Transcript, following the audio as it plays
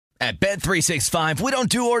At Bet365, we don't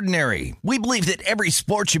do ordinary. We believe that every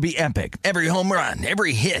sport should be epic. Every home run,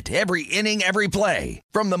 every hit, every inning, every play.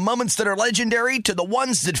 From the moments that are legendary to the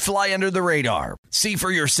ones that fly under the radar. See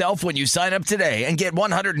for yourself when you sign up today and get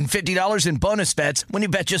 $150 in bonus bets when you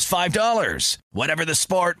bet just $5. Whatever the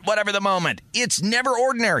sport, whatever the moment, it's never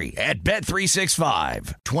ordinary at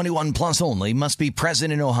Bet365. 21 plus only. Must be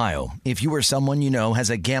present in Ohio. If you or someone you know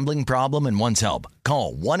has a gambling problem and wants help,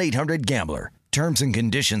 call 1-800-GAMBLER. Terms and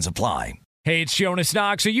conditions apply. Hey, it's Jonas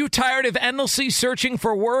Knox. Are you tired of endlessly searching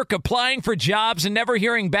for work, applying for jobs, and never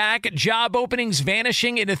hearing back? Job openings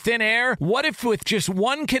vanishing into thin air? What if with just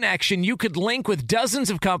one connection, you could link with dozens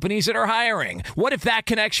of companies that are hiring? What if that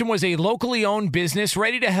connection was a locally owned business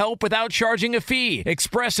ready to help without charging a fee?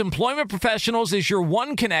 Express Employment Professionals is your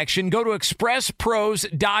one connection. Go to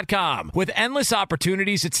expresspros.com. With endless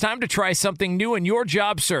opportunities, it's time to try something new in your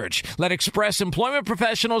job search. Let Express Employment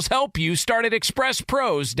Professionals help you. Start at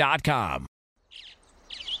expresspros.com.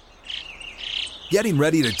 Getting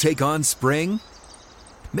ready to take on spring?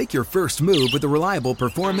 Make your first move with the reliable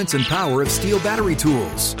performance and power of Steel battery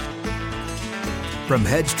tools. From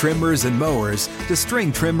hedge trimmers and mowers to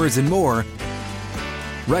string trimmers and more,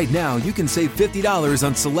 right now you can save $50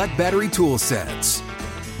 on select battery tool sets.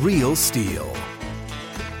 Real Steel.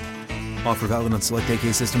 Offer valid on select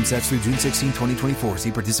AK system sets through June 16, 2024.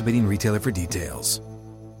 See participating retailer for details.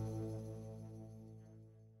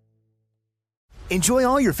 Enjoy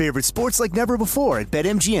all your favorite sports like never before at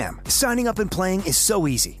BetMGM. Signing up and playing is so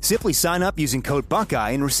easy. Simply sign up using code Buckeye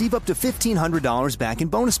and receive up to $1,500 back in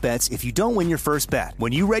bonus bets if you don't win your first bet.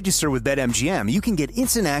 When you register with BetMGM, you can get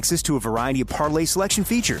instant access to a variety of parlay selection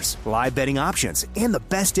features, live betting options, and the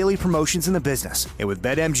best daily promotions in the business. And with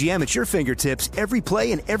BetMGM at your fingertips, every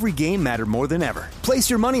play and every game matter more than ever. Place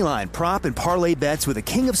your moneyline, prop, and parlay bets with the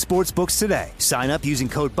king of sportsbooks today. Sign up using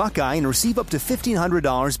code Buckeye and receive up to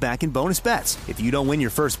 $1,500 back in bonus bets if you don't win your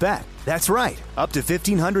first bet. That's right, up to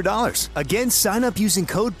 $1,500. Again, sign up using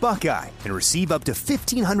code Buckeye and receive up to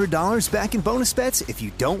 $1,500 back in bonus bets if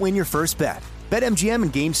you don't win your first bet. BetMGM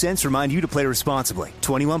and GameSense remind you to play responsibly.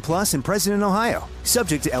 21 plus and present in Ohio.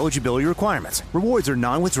 Subject to eligibility requirements. Rewards are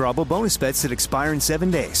non-withdrawable bonus bets that expire in 7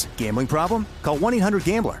 days. Gambling problem? Call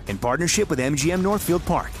 1-800-GAMBLER in partnership with MGM Northfield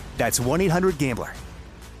Park. That's 1-800-GAMBLER.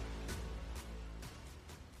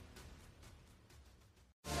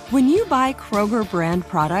 When you buy Kroger brand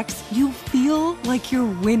products, you feel like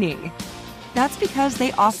you're winning. That's because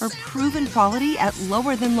they offer proven quality at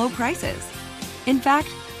lower than low prices. In fact,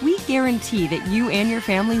 we guarantee that you and your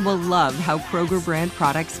family will love how Kroger brand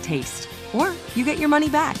products taste, or you get your money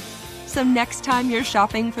back. So next time you're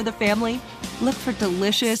shopping for the family, look for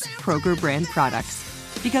delicious Kroger brand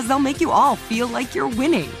products, because they'll make you all feel like you're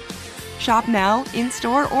winning. Shop now,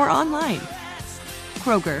 in-store, or online.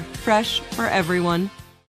 Kroger, fresh for everyone.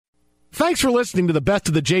 Thanks for listening to the Best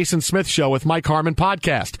of the Jason Smith Show with Mike Harmon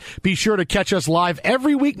podcast. Be sure to catch us live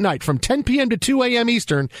every weeknight from 10 p.m. to 2 a.m.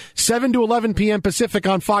 Eastern, 7 to 11 p.m. Pacific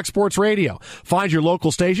on Fox Sports Radio. Find your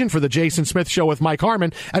local station for the Jason Smith Show with Mike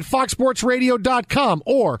Harmon at foxsportsradio.com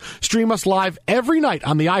or stream us live every night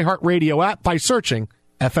on the iHeartRadio app by searching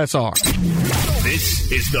FSR.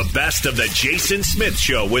 This is the Best of the Jason Smith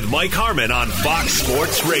Show with Mike Harmon on Fox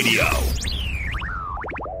Sports Radio.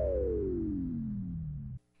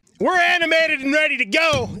 We're animated and ready to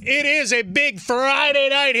go. It is a big Friday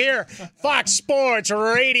night here. Fox Sports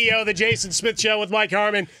Radio, the Jason Smith Show with Mike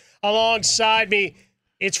Harmon alongside me.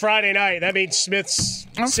 It's Friday night. That means Smith's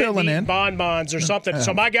filling in bonbons or something.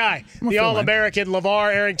 So my guy, the All-American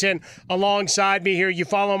LeVar Arrington, alongside me here. You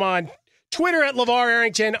follow him on Twitter at LeVar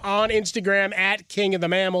Arrington, on Instagram at King of the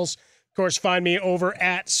Mammals. Of course, find me over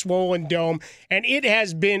at Swollen Dome. And it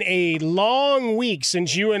has been a long week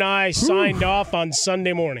since you and I signed off on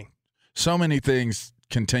Sunday morning. So many things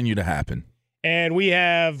continue to happen. And we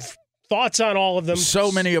have thoughts on all of them.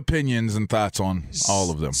 So many opinions and thoughts on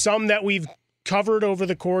all of them. Some that we've covered over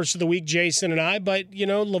the course of the week, Jason and I. But, you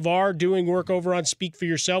know, LeVar doing work over on Speak for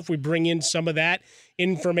Yourself. We bring in some of that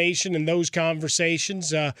information and those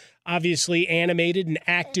conversations. Obviously animated and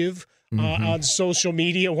active on social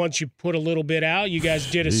media once you put a little bit out. You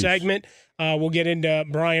guys did a segment. We'll get into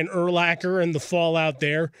Brian Urlacher and the fallout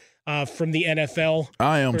there. From the NFL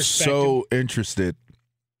I am so interested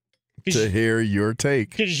to hear your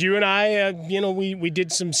take. Because you and I, we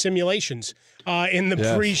did some simulations in the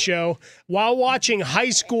pre-show while watching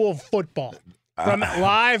high school football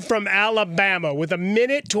live from Alabama with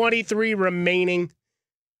 1:23 remaining.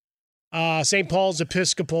 St. Paul's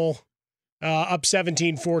Episcopal up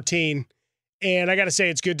 17-14. And I got to say,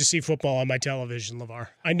 it's good to see football on my television, LeVar.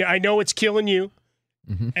 I know it's killing you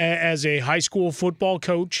as a high school football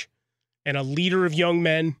coach and a leader of young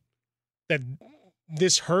men that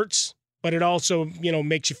this hurts, but it also,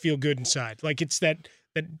 makes you feel good inside. Like it's that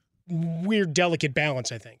weird, delicate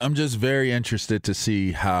balance, I think. I'm just very interested to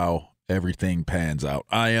see how everything pans out.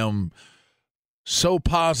 I am so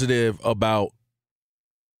positive about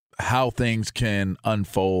how things can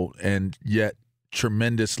unfold and yet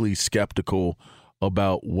tremendously skeptical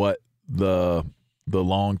about what the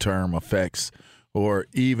long-term effects, or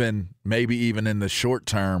maybe even in the short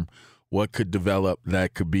term, what could develop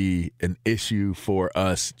that could be an issue for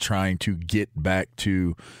us trying to get back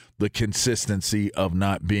to the consistency of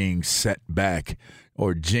not being set back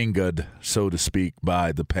or jinged, so to speak,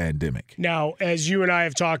 by the pandemic. Now, as you and I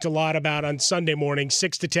have talked a lot about on Sunday morning,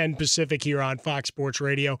 6 to 10 Pacific here on Fox Sports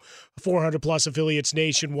Radio, 400-plus affiliates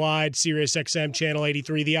nationwide, Sirius XM Channel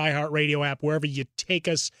 83, the iHeartRadio app, wherever you take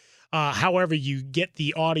us, however you get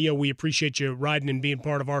the audio. We appreciate you riding and being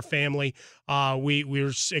part of our family.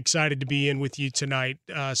 We're excited to be in with you tonight.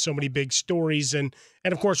 So many big stories, and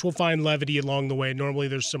of course, we'll find levity along the way. Normally,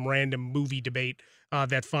 there's some random movie debate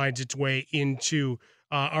that finds its way into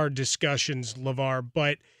our discussions, LeVar.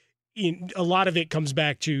 But a lot of it comes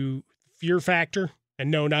back to fear factor, and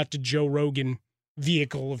no, not the Joe Rogan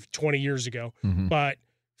vehicle of 20 years ago, but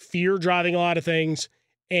fear driving a lot of things,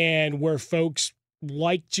 and where folks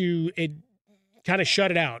like to kind of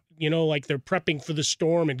shut it out, like they're prepping for the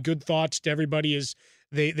storm, and good thoughts to everybody as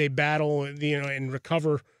they battle, and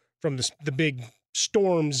recover from the big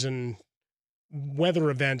storms and weather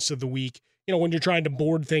events of the week. When you're trying to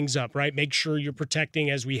board things up, right? Make sure you're protecting,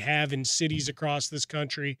 as we have in cities across this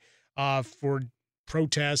country, for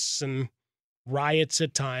protests and riots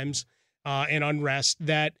at times, and unrest,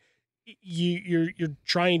 that you're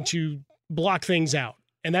trying to block things out.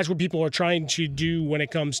 And that's what people are trying to do when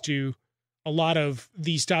it comes to a lot of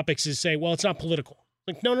these topics, is say, well, it's not political.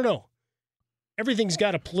 Like, no. Everything's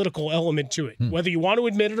got a political element to it, whether you want to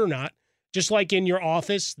admit it or not. Just like in your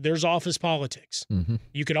office, there's office politics.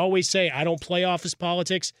 You could always say, I don't play office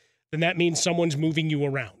politics. Then that means someone's moving you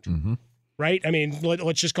around, right? I mean,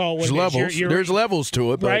 let's just call it what it levels. is. There's levels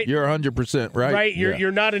to it, but right? You're 100% right. Right?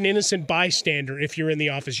 You're not an innocent bystander if you're in the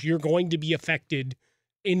office. You're going to be affected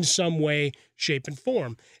in some way, shape, and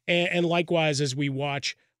form. And likewise, as we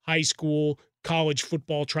watch high school, college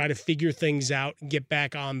football try to figure things out and get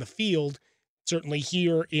back on the field, certainly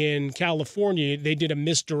here in California, they did a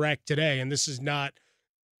misdirect today, and this is not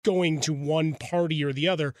going to one party or the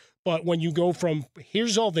other, but when you go from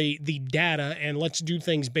here's all the data and let's do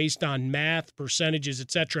things based on math, percentages,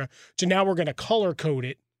 etc., to now we're going to color code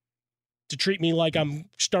it to treat me like I'm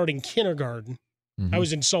starting kindergarten. I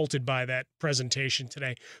was insulted by that presentation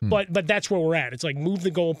today, but that's where we're at. It's like move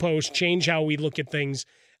the goalpost, change how we look at things,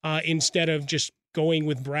 instead of just going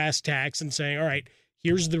with brass tacks and saying, all right,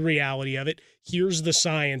 here's the reality of it, here's the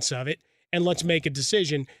science of it, and let's make a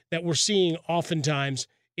decision. That we're seeing oftentimes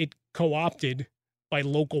it co-opted by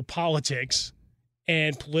local politics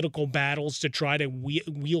and political battles to try to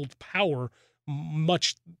wield power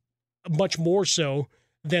much more so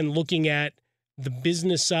than looking at the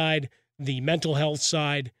business side, the mental health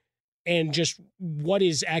side, and just what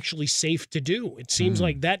is actually safe to do. It seems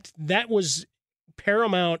like that was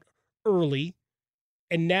paramount early,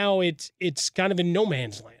 and now it's kind of in no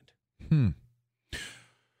man's land.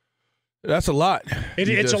 That's a lot.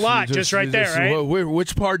 It's a lot, just right there, right?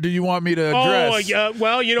 Which part do you want me to address? Oh,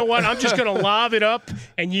 well, you know what? I'm just going to lob it up,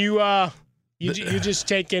 and you just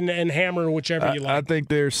take and hammer whichever you like. I think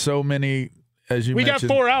there's so many, as you mentioned. We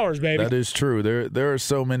got 4 hours, baby. That is true. There are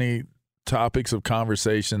so many topics of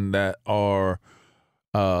conversation that are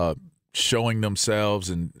showing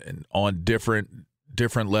themselves and on different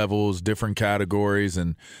levels, different categories,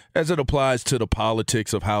 and as it applies to the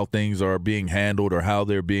politics of how things are being handled or how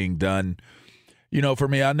they're being done. For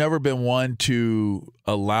me, I've never been one to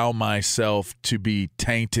allow myself to be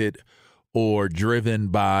tainted or driven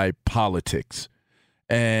by politics.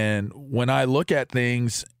 And when I look at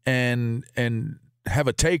things and have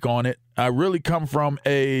a take on it, I really come from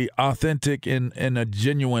a authentic and a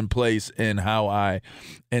genuine place in how I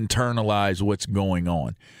internalize what's going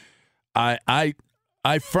on.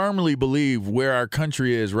 I firmly believe where our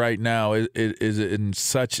country is right now is in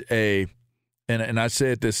such a, and I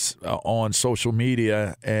said this on social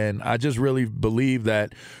media, and I just really believe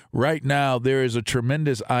that right now there is a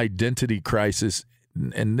tremendous identity crisis,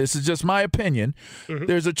 and this is just my opinion.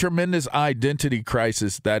 There's a tremendous identity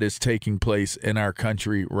crisis that is taking place in our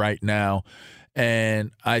country right now,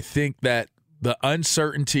 and I think that the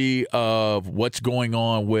uncertainty of what's going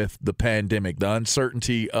on with the pandemic, the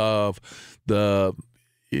uncertainty of the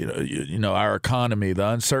our economy, the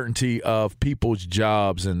uncertainty of people's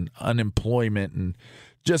jobs and unemployment and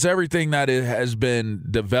just everything that it has been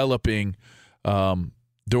developing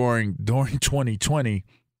during 2020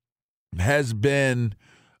 has been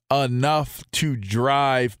enough to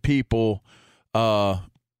drive people to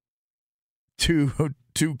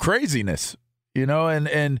craziness,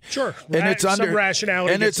 and sure, and it's some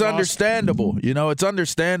rationality, and it's lost. Understandable. It's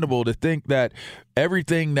understandable to think that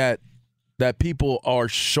everything that people are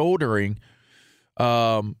shouldering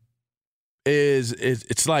is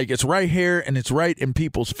it's like it's right here and it's right in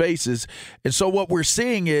people's faces. And so what we're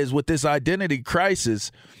seeing is with this identity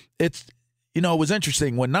crisis, it was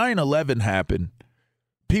interesting when 9/11 happened.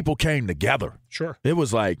 People came together. Sure. It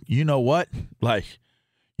was like, you know what? Like,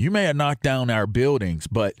 you may have knocked down our buildings,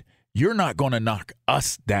 but you're not going to knock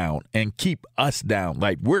us down and keep us down.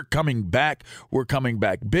 Like, we're coming back. We're coming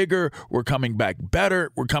back bigger. We're coming back better.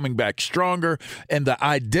 We're coming back stronger. And the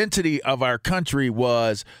identity of our country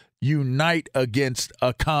was unite against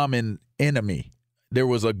a common enemy. There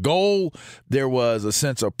was a goal. There was a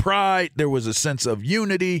sense of pride. There was a sense of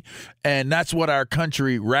unity. And that's what our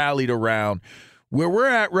country rallied around. Where we're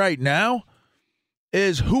at right now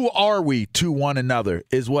is who are we to one another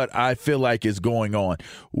is what I feel like is going on.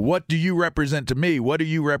 What do you represent to me? What do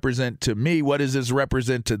you represent to me? What does this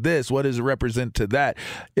represent to this? What does it represent to that?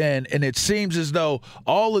 And it seems as though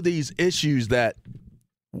all of these issues that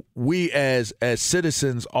we as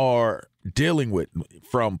citizens are dealing with,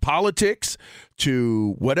 from politics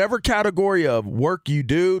to whatever category of work you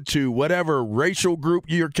do, to whatever racial group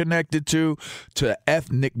you're connected to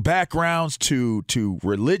ethnic backgrounds, to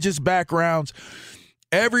religious backgrounds,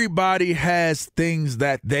 everybody has things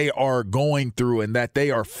that they are going through and that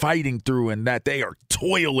they are fighting through and that they are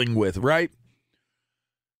toiling with, right?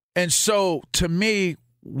 And so to me,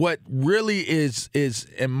 what really is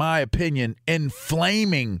in my opinion,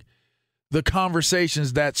 inflaming the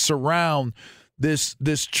conversations that surround this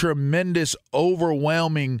tremendous,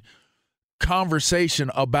 overwhelming conversation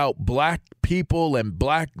about black people and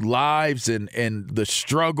black lives and the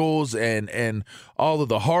struggles and all of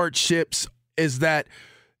the hardships is that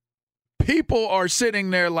people are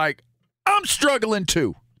sitting there like, I'm struggling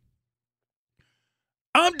too.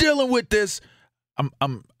 I'm dealing with this.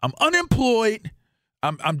 I'm unemployed.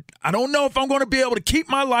 I don't know if I'm going to be able to keep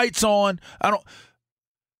my lights on.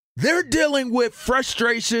 They're dealing with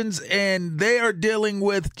frustrations and they are dealing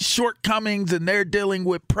with shortcomings and they're dealing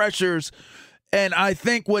with pressures. And I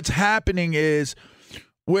think what's happening is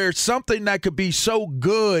where something that could be so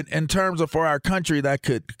good in terms of for our country that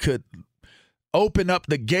could open up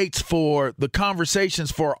the gates for the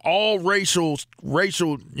conversations for all racial,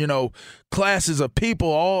 classes of people,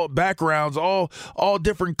 all backgrounds, all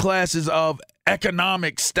different classes of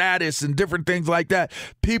economic status and different things like that.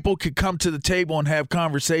 People could come to the table and have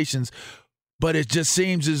conversations, but it just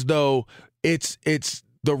seems as though it's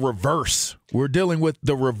the reverse. We're dealing with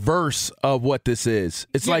the reverse of what this is.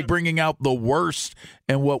 It's like bringing out the worst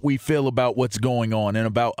in what we feel about what's going on and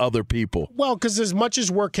about other people. Well, because as much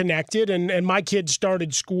as we're connected, and my kids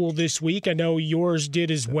started school this week, I know yours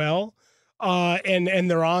did as well, and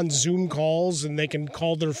they're on Zoom calls and they can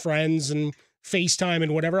call their friends and FaceTime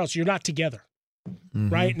and whatever else. You're not together. Mm-hmm.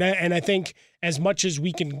 Right. And I think as much as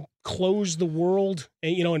we can close the world,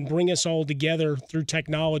 and bring us all together through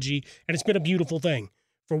technology, and it's been a beautiful thing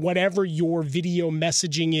for whatever your video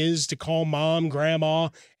messaging is to call mom, grandma,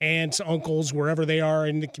 aunts, uncles, wherever they are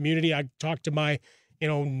in the community. I talked to my,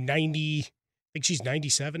 90, I think she's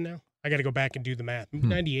 97 now. I got to go back and do the math.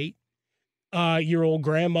 98 year old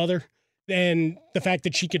grandmother. And the fact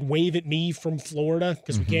that she could wave at me from Florida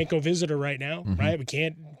because we can't go visit her right now, right? We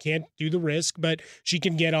can't do the risk, but she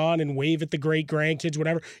can get on and wave at the great grandkids,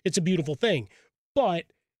 whatever. It's a beautiful thing. But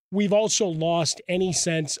we've also lost any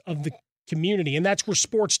sense of the community, and that's where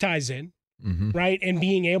sports ties in, right? And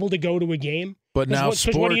being able to go to a game. But now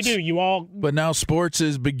sports. What do you do? But now sports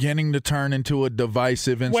is beginning to turn into a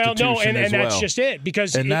divisive institution. Well, no, and that's just it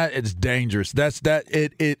because that it's dangerous.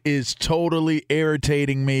 It is totally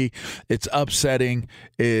irritating me. It's upsetting.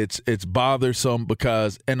 It's bothersome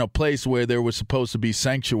because in a place where there was supposed to be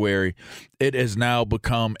sanctuary, it has now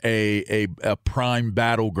become a prime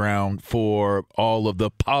battleground for all of the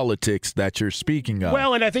politics that you're speaking of.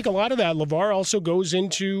 Well, and I think a lot of that, LeVar, also goes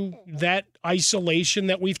into that isolation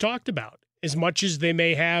that we've talked about. As much as they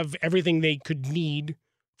may have everything they could need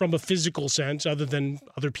from a physical sense, other than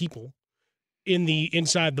other people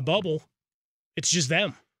inside the bubble, it's just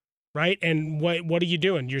them, right? And what are you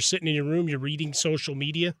doing? You're sitting in your room, you're reading social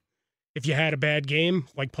media. If you had a bad game,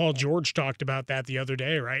 like Paul George talked about that the other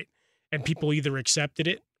day, right? And people either accepted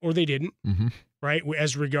it or they didn't, right?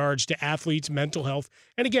 As regards to athletes' mental health.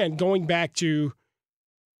 And again, going back to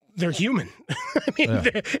they're human. I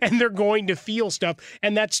mean, and they're going to feel stuff,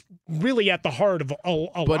 and that's really at the heart of a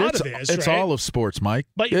lot of this. It's right? all of sports, Mike.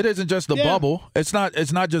 But it isn't just the bubble. It's not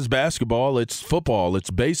just basketball. It's football.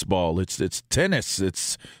 It's baseball. It's tennis.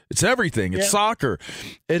 It's everything. It's soccer.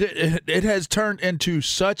 It has turned into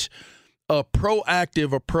such a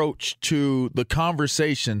proactive approach to the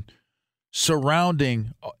conversation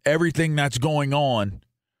surrounding everything that's going on,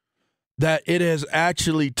 that it has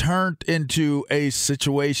actually turned into a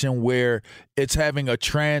situation where it's having a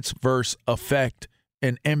transverse effect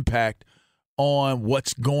and impact on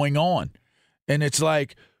what's going on. And it's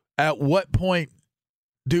like, at what point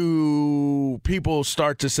do people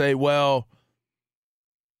start to say, well,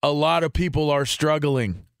 a lot of people are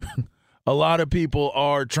struggling. A lot of people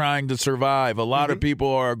are trying to survive. A lot of people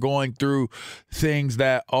are going through things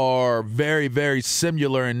that are very, very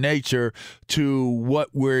similar in nature to what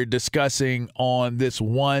we're discussing on this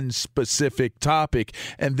one specific topic.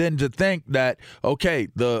 And then to think that, okay,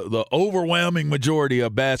 the overwhelming majority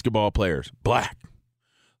of basketball players, black.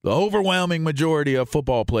 The overwhelming majority of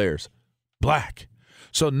football players, black.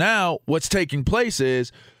 So now what's taking place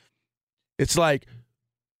is, it's like,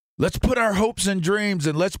 let's put our hopes and dreams,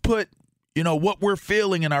 and let's put, what we're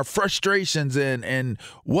feeling and our frustrations and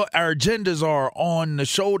what our agendas are on the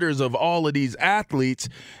shoulders of all of these athletes,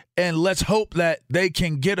 and let's hope that they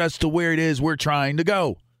can get us to where it is we're trying to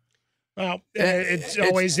go. Well, it's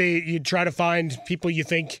always you try to find people you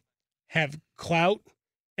think have clout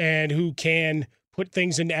and who can put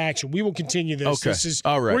things into action. We will continue this. Okay. This is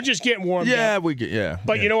all right. We're just getting warmed up.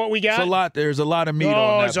 But you know what we got? There's a lot of meat on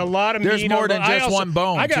that. There's a lot of meat. There's more than just one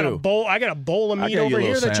bone, I got too. I got a bowl of meat over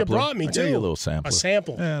here that you brought me, too. I got you a little sample. A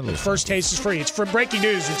sample. Yeah, the first taste is free. It's for Breaking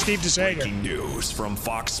News with Steve DeSager. Breaking news from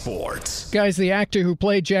Fox Sports. Guys, the actor who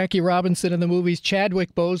played Jackie Robinson in the movies,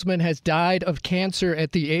 Chadwick Boseman, has died of cancer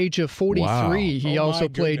at the age of 43. Wow. He also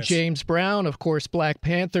played James Brown, of course, Black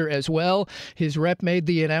Panther as well. His rep made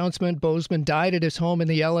the announcement. Boseman died at his home in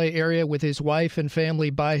the L.A. area with his wife and family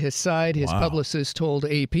by his side. His publicist told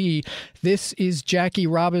AP, "This is Jackie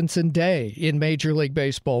Robinson Day in Major League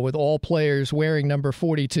Baseball, with all players wearing number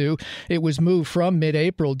 42. It was moved from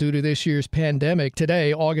mid-April due to this year's pandemic.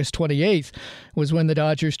 Today, August 28th, was when the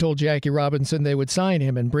Dodgers told Jackie Robinson they would sign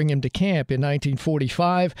him and bring him to camp in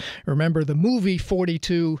 1945. Remember the movie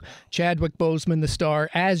 42, Chadwick Boseman, the star,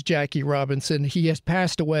 as Jackie Robinson. He has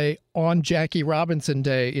passed away on Jackie Robinson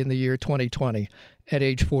Day in the year 2020. At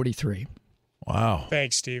age 43. Wow.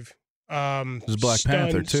 Thanks, Steve. This is Black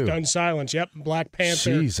Panther, too. Stunned silence. Yep, Black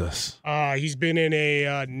Panther. Jesus. He's been in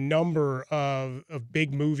a number of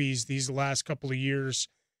big movies these last couple of years.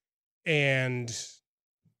 And,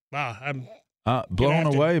 wow, I'm blown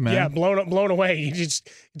away, man. Yeah, blown away. You just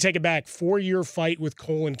take it back. 4-year fight with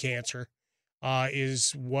colon cancer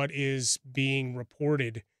is what is being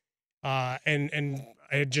reported. And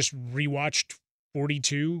I had just rewatched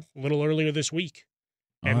 42 a little earlier this week.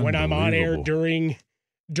 And when I'm on air during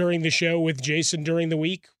the show with Jason during the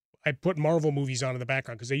week, I put Marvel movies on in the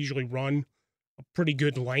background because they usually run a pretty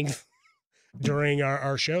good length during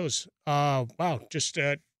our shows. Wow, just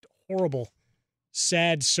horrible,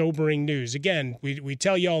 sad, sobering news. Again, we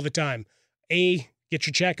tell you all the time, get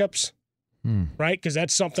your checkups, right? Because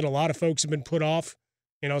that's something a lot of folks have been put off.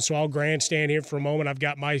 So I'll grandstand here for a moment. I've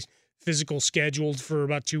got my physical scheduled for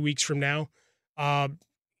about 2 weeks from now.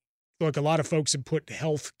 Look, a lot of folks have put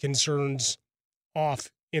health concerns off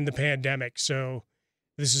in the pandemic, so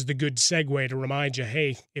this is the good segue to remind you,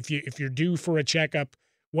 hey, if you're due for a checkup,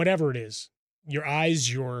 whatever it is, your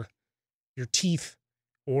eyes, your teeth,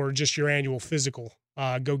 or just your annual physical,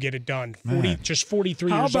 go get it done.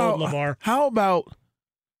 43 years old, LeVar. How about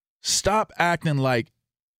stop acting like?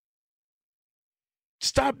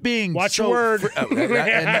 Stop being Watch so your word.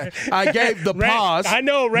 I gave the pause. I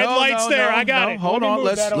know, red light's there. I got it. Hold on.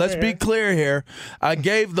 Let's be clear here. I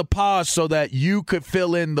gave the pause so that you could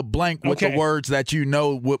fill in the blank with the words that you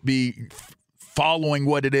know would be following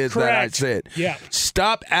what it is that I said. Yeah.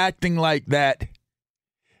 Stop acting like that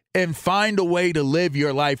and find a way to live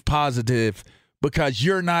your life positive, because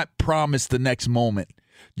you're not promised the next moment.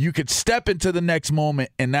 You could step into the next moment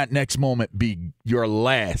and that next moment be your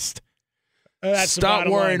last. Stop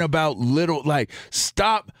worrying about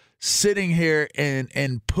stop sitting here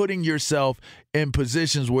and putting yourself in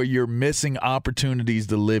positions where you're missing opportunities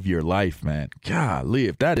to live your life, man. Golly,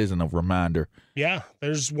 if that isn't a reminder. Yeah,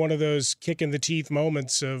 there's one of those kick in the teeth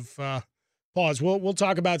moments of pause. We'll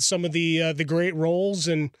talk about some of the great roles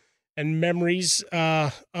and memories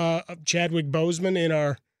of Chadwick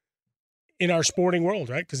Boseman in our sporting world,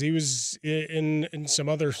 right? Because he was in some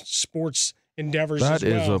other sports endeavors as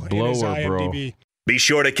well. That is a blower, bro. Be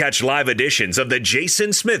sure to catch live editions of The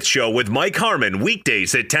Jason Smith Show with Mike Harmon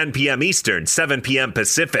weekdays at 10 p.m. Eastern, 7 p.m.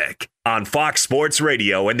 Pacific on Fox Sports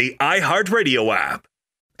Radio and the iHeartRadio app.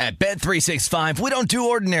 At Bet365, we don't do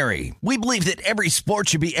ordinary. We believe that every sport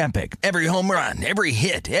should be epic. Every home run, every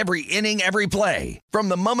hit, every inning, every play. From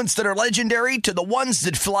the moments that are legendary to the ones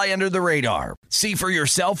that fly under the radar. See for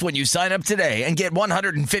yourself when you sign up today and get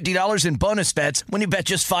 $150 in bonus bets when you bet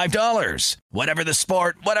just $5. Whatever the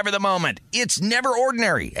sport, whatever the moment, it's never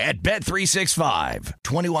ordinary at Bet365.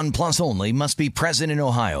 21 plus only. Must be present in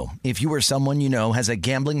Ohio. If you or someone you know has a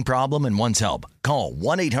gambling problem and wants help, call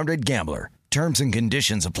 1-800-GAMBLER. Terms and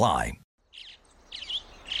conditions apply.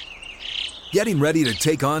 Getting ready to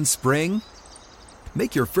take on spring?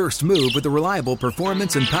 Make your first move with the reliable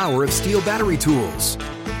performance and power of Steel battery tools.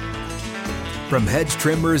 From hedge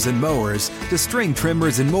trimmers and mowers to string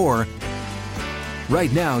trimmers and more,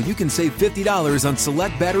 right now you can save $50 on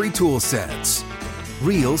select battery tool sets.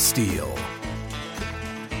 Real Steel.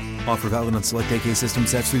 Offer valid on select AK system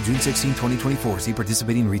sets through June 16, 2024. See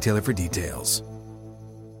participating retailer for details.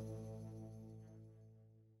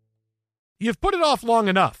 You've put it off long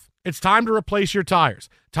enough. It's time to replace your tires.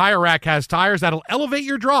 Tire Rack has tires that'll elevate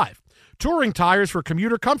your drive. Touring tires for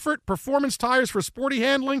commuter comfort, performance tires for sporty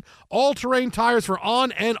handling, all-terrain tires for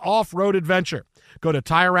on- and off-road adventure. Go to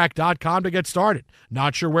TireRack.com to get started.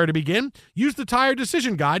 Not sure where to begin? Use the Tire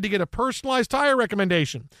Decision Guide to get a personalized tire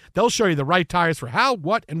recommendation. They'll show you the right tires for how,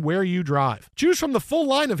 what, and where you drive. Choose from the full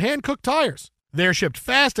line of hand-cooked tires. They're shipped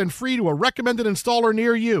fast and free to a recommended installer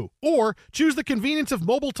near you. Or choose the convenience of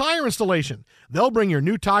mobile tire installation. They'll bring your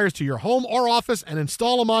new tires to your home or office and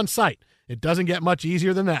install them on site. It doesn't get much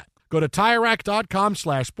easier than that. Go to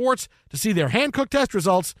TireRack.com/sports to see their hand-cooked test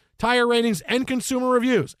results, tire ratings, and consumer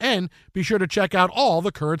reviews. And be sure to check out all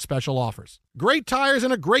the current special offers. Great tires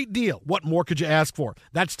and a great deal. What more could you ask for?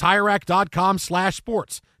 That's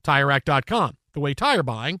TireRack.com/sports. TireRack.com, the way tire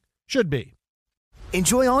buying should be.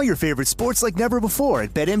 Enjoy all your favorite sports like never before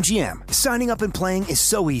at BetMGM. Signing up and playing is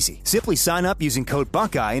so easy. Simply sign up using code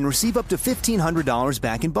Buckeye and receive up to $1,500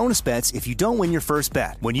 back in bonus bets if you don't win your first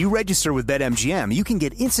bet. When you register with BetMGM, you can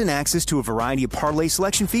get instant access to a variety of parlay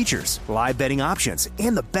selection features, live betting options,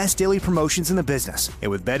 and the best daily promotions in the business.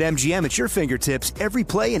 And with BetMGM at your fingertips, every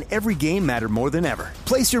play and every game matter more than ever.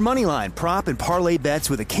 Place your moneyline, prop, and parlay bets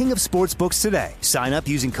with the king of sportsbooks today. Sign up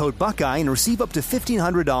using code Buckeye and receive up to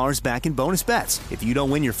 $1,500 back in bonus bets if you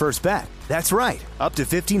don't win your first bet. That's right, up to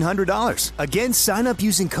 $1,500. Again, sign up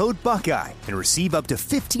using code Buckeye and receive up to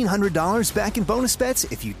 $1,500 back in bonus bets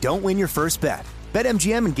if you don't win your first bet.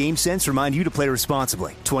 BetMGM and GameSense remind you to play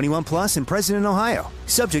responsibly. 21 plus and present in Ohio.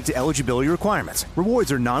 Subject to eligibility requirements.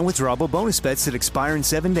 Rewards are non-withdrawable bonus bets that expire in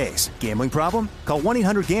 7 days. Gambling problem? Call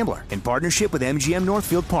 1-800-GAMBLER in partnership with MGM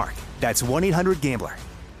Northfield Park. That's 1-800-GAMBLER.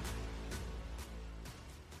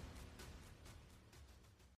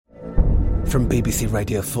 From BBC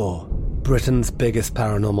Radio 4, Britain's biggest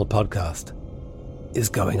paranormal podcast is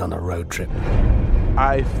going on a road trip.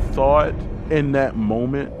 I thought in that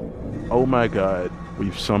moment, oh my God,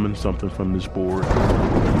 we've summoned something from this board.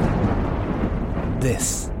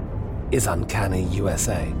 This is Uncanny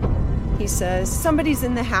USA. He says, somebody's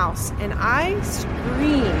in the house, and I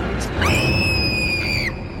screamed.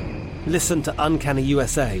 Listen to Uncanny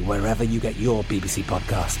USA wherever you get your BBC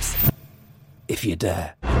podcasts, if you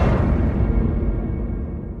dare.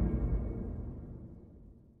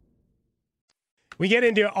 We get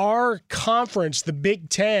into our conference, the Big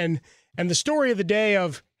Ten, and the story of the day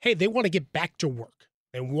of, hey, they want to get back to work.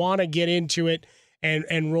 They want to get into it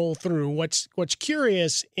and roll through. What's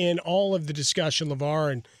curious in all of the discussion,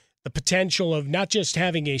 LeVar, and the potential of not just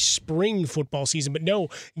having a spring football season, but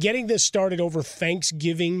getting this started over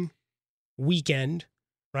Thanksgiving weekend,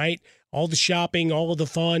 right? All the shopping, all of the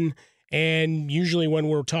fun, and usually when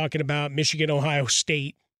we're talking about Michigan, Ohio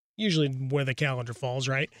State, usually where the calendar falls,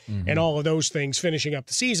 right? Mm-hmm. And all of those things finishing up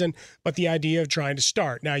the season, but the idea of trying to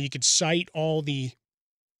start. Now, you could cite all the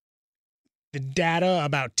data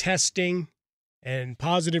about testing and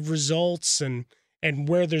positive results and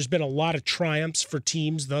where there's been a lot of triumphs for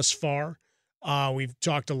teams thus far. We've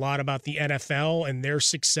talked a lot about the NFL and their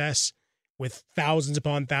success with thousands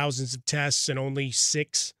upon thousands of tests and only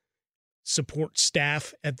 6 support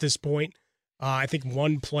staff at this point. I think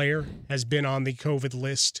one player has been on the COVID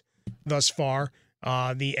list thus far.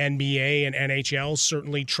 The NBA and NHL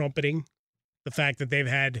certainly trumpeting the fact that they've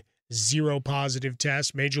had 0 positive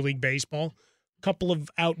tests. Major League Baseball, a couple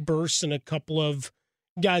of outbursts and a couple of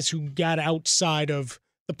guys who got outside of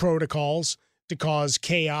the protocols to cause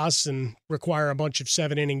chaos and require a bunch of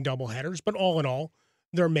 7-inning doubleheaders. But all in all,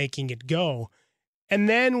 they're making it go. And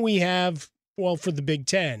then we have, for the Big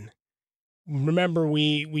Ten, remember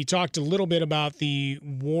we talked a little bit about the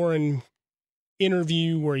Warren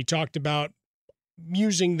interview where he talked about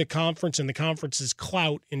using the conference and the conference's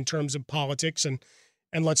clout in terms of politics. And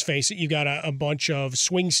let's face it, you got a bunch of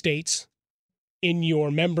swing states in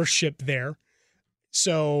your membership there.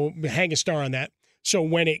 So hang a star on that. So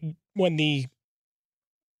when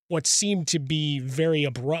what seemed to be very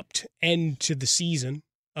abrupt end to the season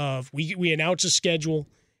of we announce a schedule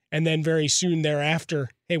and then very soon thereafter,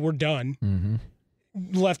 hey, we're done,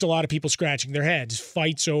 left a lot of people scratching their heads.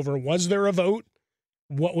 Fights over, was there a vote?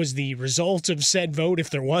 What was the result of said vote, if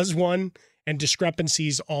there was one, and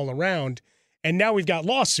discrepancies all around. And now we've got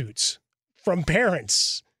lawsuits from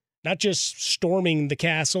parents, not just storming the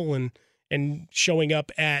castle and showing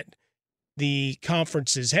up at the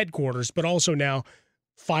conference's headquarters, but also now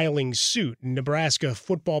filing suit. Nebraska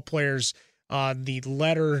football players, the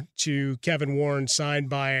letter to Kevin Warren signed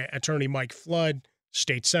by attorney Mike Flood,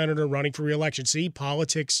 state senator running for re-election. See,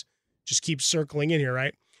 politics just keeps circling in here,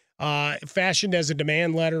 right? Fashioned as a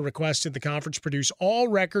demand letter, requested the conference produce all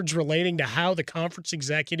records relating to how the conference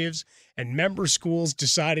executives and member schools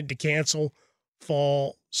decided to cancel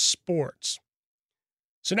fall sports.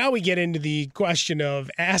 So now we get into the question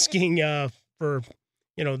of asking for,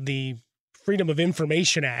 the Freedom of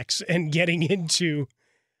Information Acts and getting into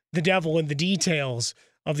the devil in the details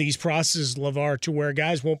of these processes, LeVar, to where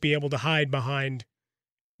guys won't be able to hide behind,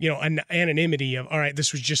 an anonymity of, all right,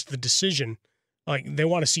 this was just the decision. Like, they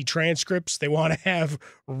want to see transcripts. They want to have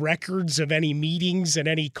records of any meetings and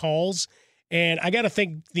any calls. And I got to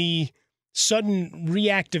think the sudden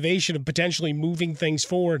reactivation of potentially moving things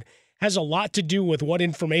forward has a lot to do with what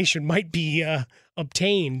information might be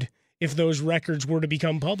obtained if those records were to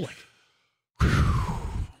become public.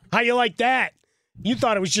 How you like that? You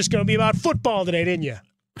thought it was just going to be about football today, didn't you?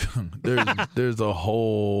 There's a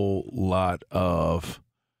whole lot of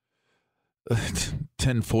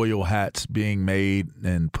tinfoil hats being made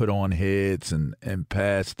and put on heads and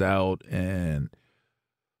passed out, and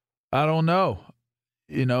I don't know.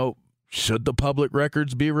 Should the public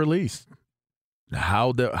records be released?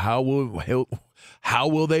 How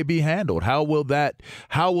will they be handled? How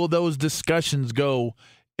will those discussions go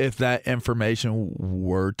if that information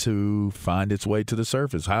were to find its way to the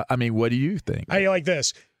surface? What do you think? How do you like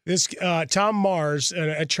this? This Tom Mars, an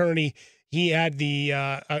attorney, he had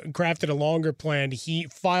crafted a longer plan. He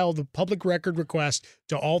filed a public record request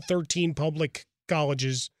to all 13 public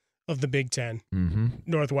colleges of the Big Ten,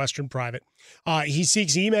 Northwestern private. He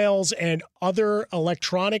seeks emails and other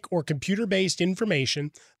electronic or computer-based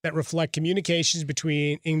information that reflect communications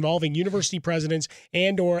involving university presidents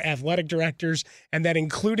and or athletic directors, and that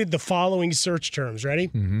included the following search terms. Ready?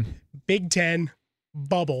 Big Ten,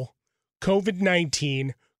 bubble,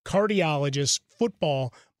 COVID-19, cardiologist,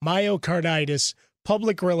 football, myocarditis,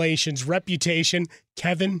 public relations, reputation,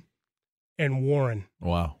 Kevin, and Warren.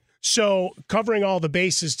 Wow. So covering all the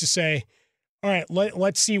bases to say, all right,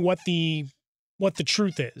 let's see what the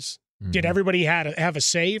truth is. Did everybody have a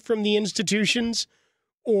say from the institutions,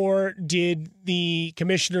 or did the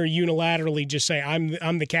commissioner unilaterally just say,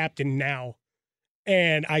 I'm the captain now,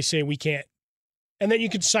 and I say we can't? And then you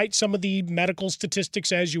could cite some of the medical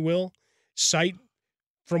statistics as you will, cite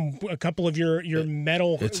from a couple of your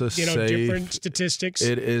different statistics.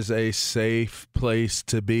 It is a safe place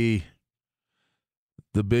to be.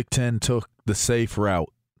 The Big Ten took the safe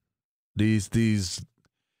route. These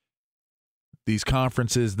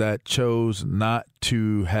conferences that chose not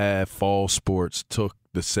to have fall sports took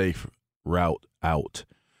the safe route out.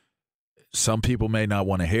 Some people may not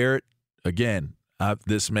want to hear it. Again,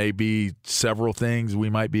 this may be several things. We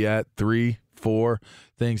might be at 3, 4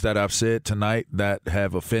 things that I've said tonight that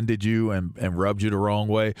have offended you and rubbed you the wrong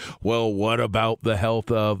way. Well, what about the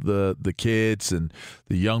health of the kids and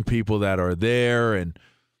the young people that are there? And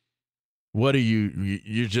what are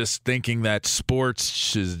you're just thinking that sports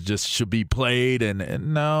should be played?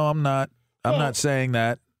 And no, I'm not. I'm not saying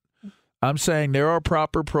that. I'm saying there are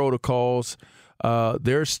proper protocols.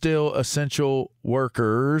 There's still essential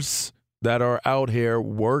workers that are out here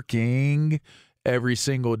working every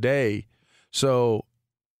single day. So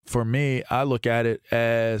for me, I look at it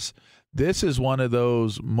as this is one of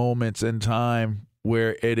those moments in time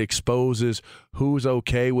where it exposes who's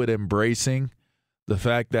okay with embracing the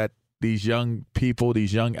fact that these young people,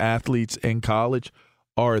 these young athletes in college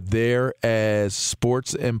are there as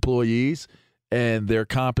sports employees, and their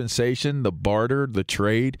compensation, the barter, the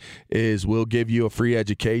trade is we'll give you a free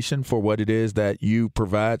education for what it is that you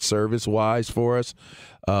provide service-wise for us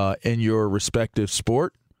in your respective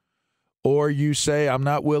sport. Or you say, I'm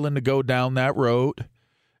not willing to go down that road,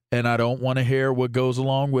 And I don't want to hear what goes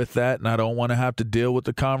along with that, and I don't want to have to deal with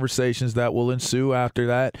the conversations that will ensue after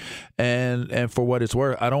that. And for what it's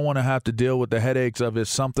worth, I don't want to have to deal with the headaches of if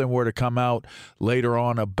something were to come out later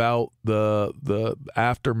on about the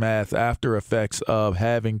aftermath, after effects of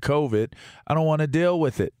having COVID. I don't want to deal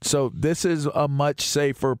with it. So this is a much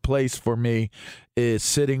safer place for me, is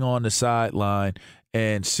sitting on the sideline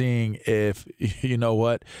and seeing if, you know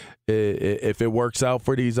what, if it works out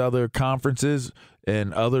for these other conferences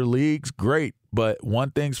and other leagues, great. But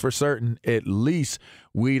one thing's for certain, at least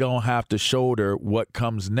we don't have to shoulder what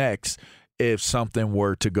comes next if something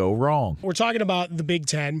were to go wrong. We're talking about the Big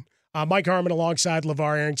Ten. Mike Harmon alongside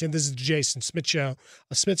LeVar Arrington. This is the Jason Smith Show,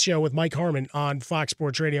 a Smith Show with Mike Harmon on Fox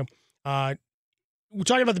Sports Radio. We're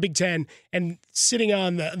talking about the Big Ten and sitting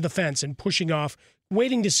on the fence and pushing off,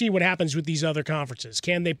 waiting to see what happens with these other conferences.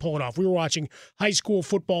 Can they pull it off? We were watching high school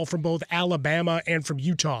football from both Alabama and from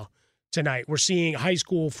Utah tonight. We're seeing high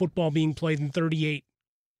school football being played in 38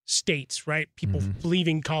 states, right? People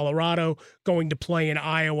leaving Colorado, going to play in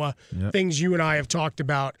Iowa, things you and I have talked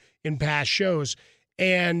about in past shows.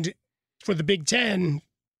 And for the Big Ten,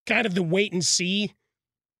 kind of the wait and see,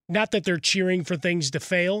 not that they're cheering for things to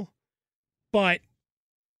fail, but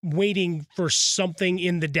waiting for something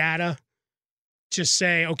in the data to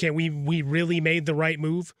say, okay, we really made the right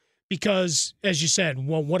move. Because, as you said,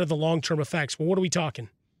 well, what are the long-term effects? Well, what are we talking?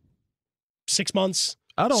 6 months?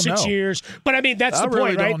 I don't know. 6 years? But, I mean, that's the really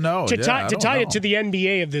point, right? Don't know. To tie know. it to the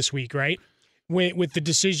NBA of this week, right? With the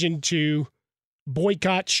decision to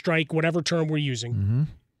boycott, strike, whatever term we're using,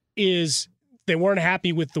 is they weren't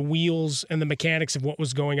happy with the wheels and the mechanics of what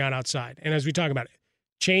was going on outside. And as we talk about it,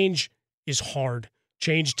 change is hard.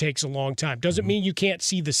 Change takes a long time. Doesn't mean you can't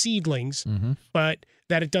see the seedlings, but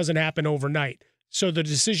that it doesn't happen overnight. So the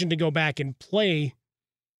decision to go back and play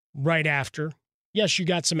right after, yes, you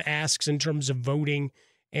got some asks in terms of voting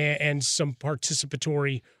and some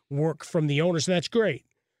participatory work from the owners, and that's great.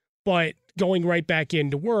 But going right back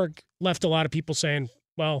into work left a lot of people saying,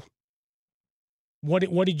 well,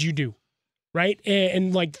 what did you do? Right?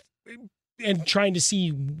 And trying to see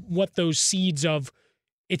what those seeds of,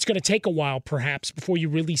 it's going to take a while perhaps before you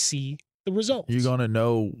really see the results. You're going to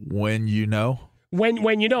know when you know?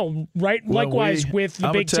 When you know, right? Well, likewise with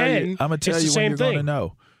the Big Ten, I'm going to tell you when you're going to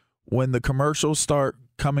know. When the commercials start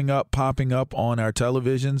popping up on our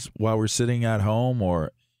televisions while we're sitting at home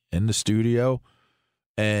or in the studio,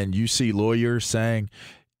 and you see lawyers saying,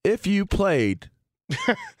 if you played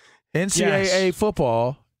NCAA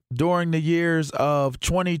football during the years of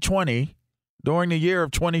 2020,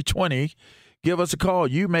 give us a call.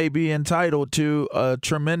 You may be entitled to a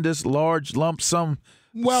tremendous large lump sum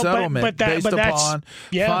settlement based upon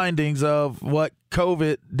findings of what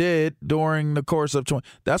COVID did during the course of 20.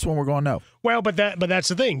 That's when we're going to know. Well, but that's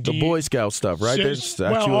the thing. The Boy Scout stuff, right? There's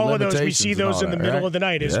actual all of limitations. those, we see those in the middle of the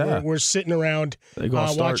night as we're sitting around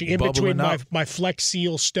watching. In between my Flex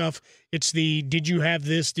Seal stuff, it's the, did you have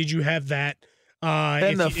this? Did you have that?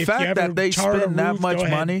 And the fact that they spend that much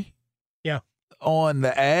money on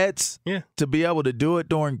the ads to be able to do it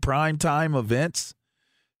during primetime events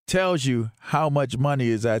tells you how much money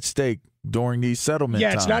is at stake during these settlement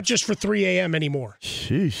times. It's not just for 3 a.m. anymore.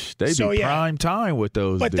 Sheesh, they be prime time with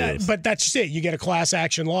those deals. But that's it. You get a class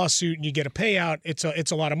action lawsuit and you get a payout.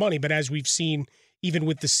 It's a lot of money. But as we've seen, even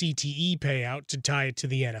with the CTE payout to tie it to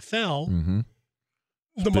the NFL,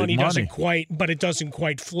 the money doesn't quite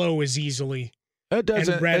flow as easily and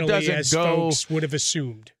readily as folks would have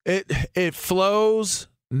assumed. It flows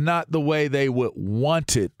not the way they would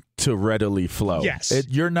want it to readily flow. Yes.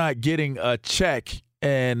 You're not getting a check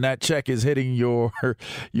and that check is hitting your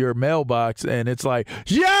mailbox and it's like,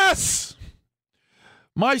 yes,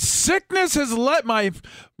 my sickness has led, my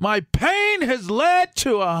pain has led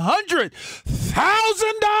to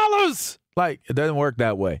 $100,000. Like, it doesn't work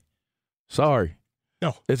that way. Sorry.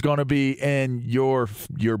 No, it's going to be in your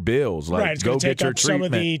bills. Like, right, it's go get your treatment. Some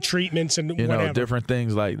of the treatments and whatever, different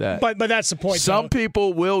things like that. But that's the point. Some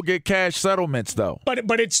people will get cash settlements, though.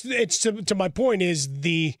 But it's to my point is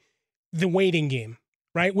the waiting game,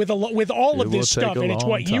 right? With all of this stuff, and it's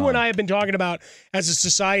what you and I have been talking about as a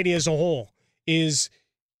society as a whole. Is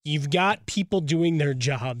you've got people doing their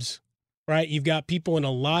jobs, right? You've got people in a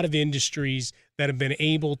lot of industries that have been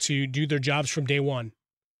able to do their jobs from day one.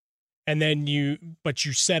 And then you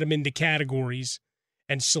set them into categories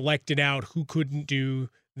and selected out who couldn't do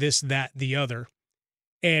this, that, the other.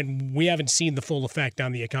 And we haven't seen the full effect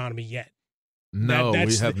on the economy yet. No,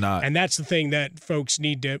 we have not. And that's the thing that folks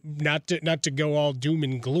need to not to go all doom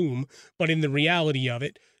and gloom, but in the reality of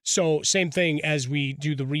it. So same thing as we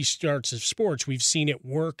do the restarts of sports. We've seen it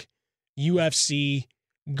work, UFC,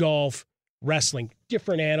 golf, wrestling,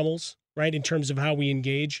 different animals, right, in terms of how we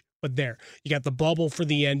engage. But there, you got the bubble for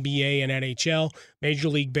the NBA and NHL. Major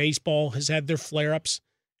League Baseball has had their flare-ups,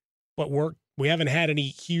 but we haven't had any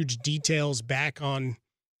huge details back on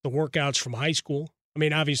the workouts from high school. I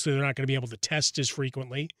mean, obviously, they're not going to be able to test as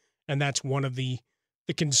frequently, and that's one of the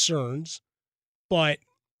concerns. But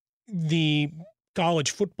the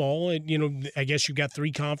college football, I guess you've got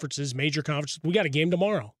 3 conferences, major conferences. We got a game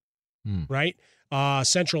tomorrow, right?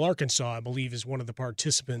 Central Arkansas, I believe, is one of the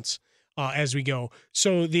participants as we go.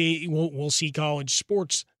 So we'll see college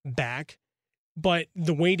sports back, but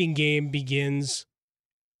the waiting game begins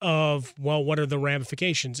of, well, what are the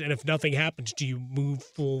ramifications? And if nothing happens, do you move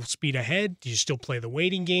full speed ahead? Do you still play the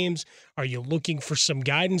waiting games? Are you looking for some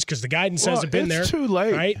guidance? Because the guidance hasn't been there. It's too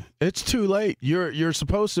late. Right? It's too late. You're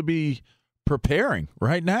supposed to be preparing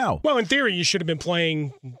right now. Well, in theory, you should have been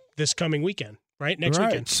playing this coming weekend, right? Next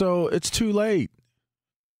weekend. So it's too late.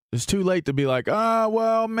 It's too late to be like,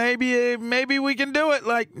 well, maybe we can do it.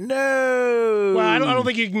 Like, no. Well, I don't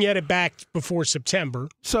think you can get it back before September.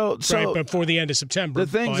 So before the end of September.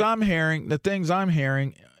 The things I'm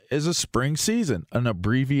hearing is a spring season, an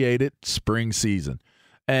abbreviated spring season.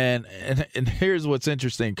 And here's what's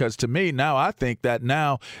interesting, because to me now, I think that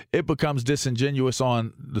now it becomes disingenuous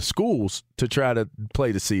on the schools to try to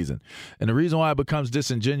play the season. And the reason why it becomes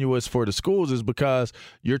disingenuous for the schools is because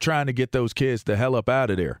you're trying to get those kids the hell up out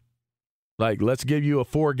of there. Like, let's give you a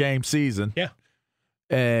 4-game season,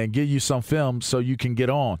 and give you some film so you can get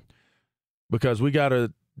on, because we got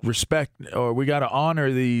to respect, or we got to honor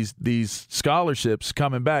these scholarships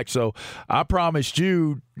coming back. So I promised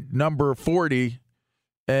you number 40.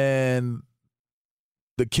 And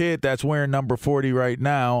the kid that's wearing number 40 right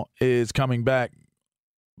now is coming back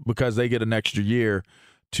because they get an extra year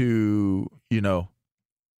to,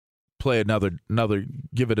 play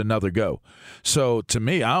give it another go. So to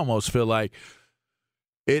me, I almost feel like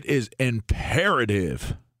it is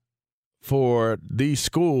imperative for these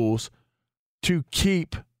schools to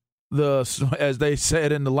keep as they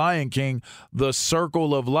said in The Lion King, the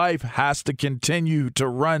circle of life has to continue to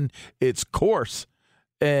run its course.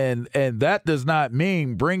 And that does not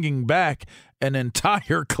mean bringing back an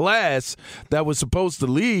entire class that was supposed to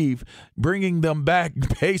leave, bringing them back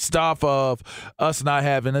based off of us not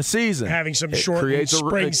having a season. Having some short spring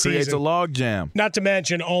season. It creates a log jam. Not to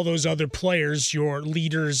mention all those other players, your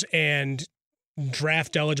leaders and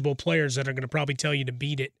draft-eligible players that are going to probably tell you to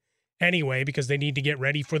beat it anyway because they need to get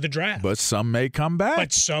ready for the draft. But some may come back.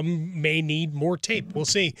 But some may need more tape. We'll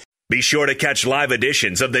see. Be sure to catch live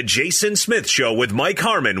editions of The Jason Smith Show with Mike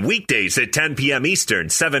Harmon weekdays at 10 p.m. Eastern,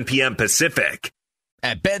 7 p.m. Pacific.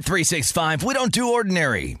 At Bet365, we don't do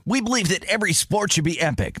ordinary. We believe that every sport should be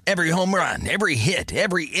epic. Every home run, every hit,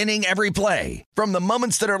 every inning, every play. From the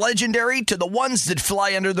moments that are legendary to the ones that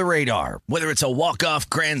fly under the radar. Whether it's a walk-off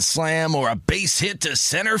grand slam or a base hit to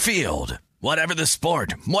center field. Whatever the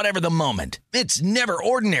sport, whatever the moment, it's never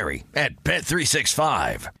ordinary at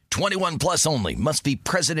Bet365. 21 plus only. Must be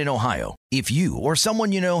present in Ohio. If you or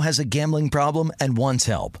someone you know has a gambling problem and wants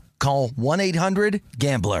help, call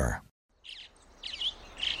 1-800-GAMBLER.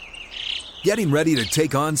 Getting ready to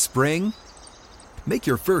take on spring? Make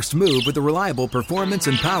your first move with the reliable performance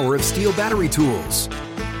and power of Steel battery tools.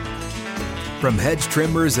 From hedge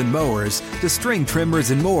trimmers and mowers to string trimmers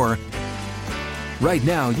and more, right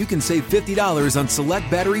now you can save $50 on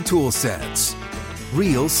select battery tool sets.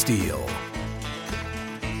 Real Steel.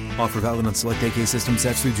 Offer valid on select AK system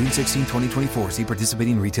sets through June 16, 2024. See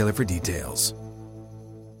participating retailer for details.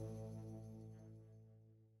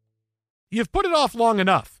 You've put it off long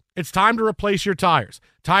enough. It's time to replace your tires.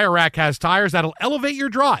 Tire Rack has tires that'll elevate your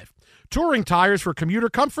drive. Touring tires for commuter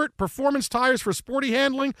comfort, performance tires for sporty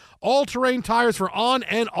handling, all-terrain tires for on-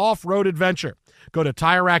 and off-road adventure. Go to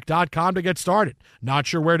TireRack.com to get started. Not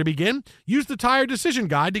sure where to begin? Use the Tire Decision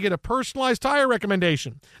Guide to get a personalized tire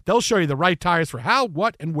recommendation. They'll show you the right tires for how,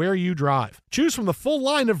 what, and where you drive. Choose from the full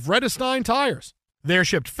line of Vredestein tires. They're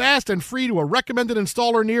shipped fast and free to a recommended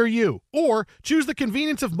installer near you. Or choose the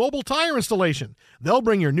convenience of mobile tire installation. They'll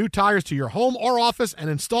bring your new tires to your home or office and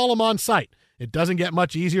install them on site. It doesn't get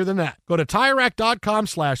much easier than that. Go to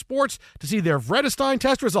TireRack.com/sports to see their Vredestein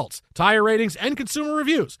test results, tire ratings, and consumer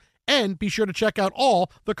reviews. And be sure to check out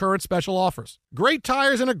all the current special offers. Great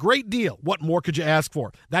tires and a great deal. What more could you ask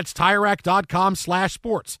for? That's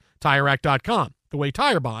TireRack.com/sports. TireRack.com, the way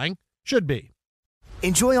tire buying should be.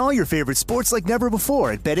 Enjoy all your favorite sports like never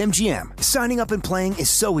before at BetMGM. Signing up and playing is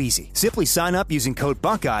so easy. Simply sign up using code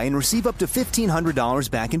Buckeye and receive up to $1,500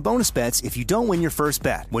 back in bonus bets if you don't win your first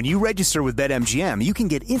bet. When you register with BetMGM, you can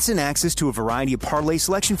get instant access to a variety of parlay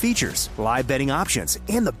selection features, live betting options,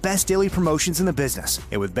 and the best daily promotions in the business.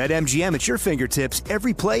 And with BetMGM at your fingertips,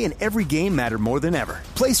 every play and every game matter more than ever.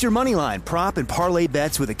 Place your moneyline, prop, and parlay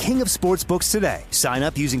bets with the king of sportsbooks today. Sign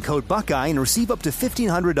up using code Buckeye and receive up to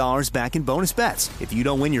 $1,500 back in bonus bets if you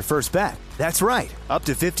don't win your first bet. That's right, up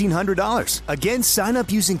to $1,500. Again, sign up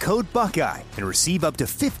using code Buckeye and receive up to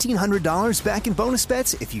 $1,500 back in bonus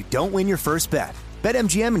bets if you don't win your first bet.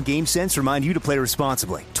 BetMGM and GameSense remind you to play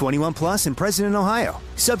responsibly. 21 plus and present in Ohio.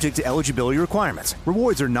 Subject to eligibility requirements.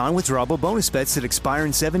 Rewards are non-withdrawable bonus bets that expire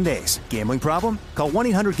in 7 days. Gambling problem? Call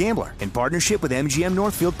 1-800-GAMBLER in partnership with MGM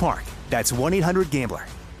Northfield Park. That's 1-800-GAMBLER.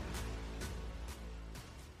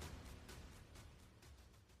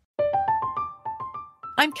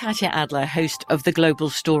 I'm Katya Adler, host of The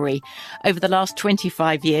Global Story. Over the last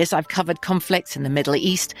 25 years, I've covered conflicts in the Middle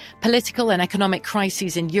East, political and economic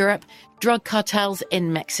crises in Europe, drug cartels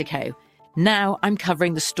in Mexico. Now I'm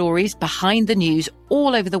covering the stories behind the news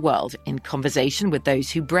all over the world in conversation with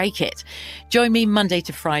those who break it. Join me Monday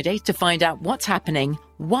to Friday to find out what's happening,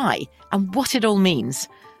 why, and what it all means.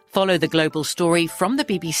 Follow The Global Story from the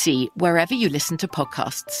BBC wherever you listen to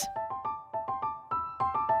podcasts.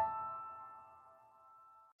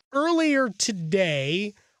 Earlier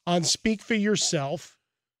today on Speak for Yourself,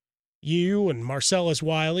 you and Marcellus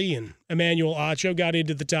Wiley and Emmanuel Acho got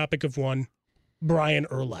into the topic of one Brian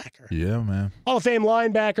Urlacher. Yeah, man. Hall of Fame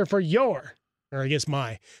linebacker for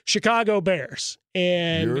my Chicago Bears.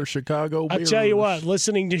 And your Chicago Bears. I'll tell you what,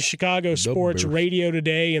 listening to Chicago sports radio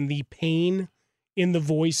today and the pain in the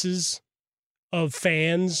voices of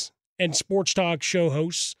fans and sports talk show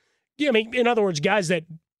hosts, I mean, in other words, guys that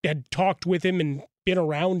had talked with him and been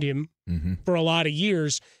around him for a lot of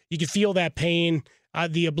years, you could feel that pain.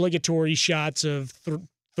 The obligatory shots of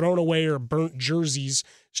thrown away or burnt jerseys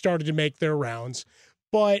started to make their rounds.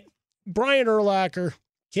 But Brian Urlacher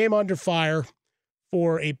came under fire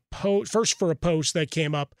for a post that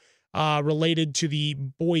came up related to the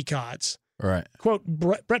boycotts. Right. Quote,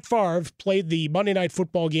 Brett Favre played the Monday Night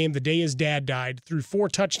Football game the day his dad died, threw 4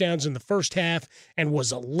 touchdowns in the first half, and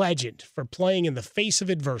was a legend for playing in the face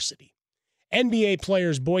of adversity. NBA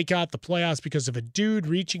players boycott the playoffs because of a dude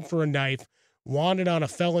reaching for a knife, wanted on a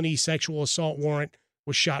felony sexual assault warrant,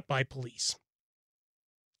 was shot by police.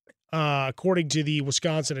 According to the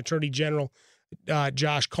Wisconsin Attorney General,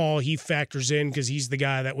 Josh Call, he factors in because he's the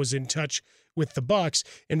guy that was in touch with the Bucs.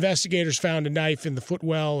 Investigators found a knife in the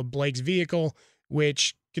footwell of Blake's vehicle,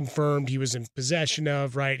 which confirmed he was in possession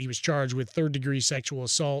of, right? He was charged with third-degree sexual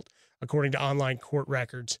assault, according to online court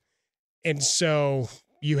records. And so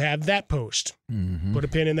you have that post. Mm-hmm. Put a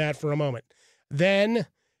pin in that for a moment. Then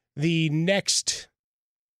the next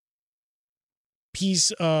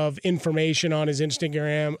piece of information on his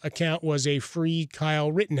Instagram account was a free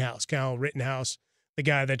Kyle Rittenhouse. Kyle Rittenhouse, the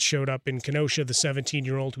guy that showed up in Kenosha, the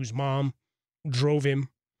 17-year-old whose mom drove him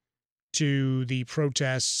to the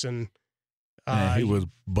protests, and he was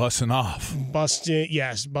busting off. Busted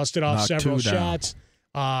off Knocked several 2 down.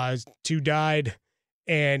 shots. 2 died,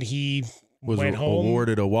 and he went home.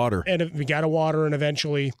 Awarded a water. And he got a water and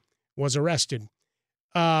eventually was arrested.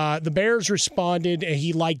 The Bears responded, and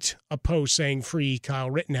he liked a post saying free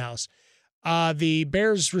Kyle Rittenhouse. The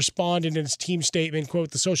Bears responded in its team statement,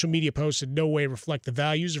 quote, the social media posts in no way reflect the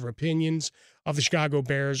values or opinions of the Chicago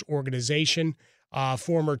Bears organization.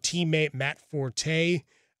 Former teammate Matt Forte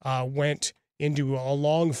went into a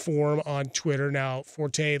long form on Twitter. Now,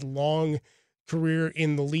 Forte, long career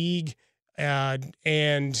in the league,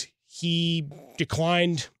 and he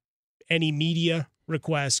declined any media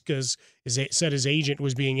requests because said his agent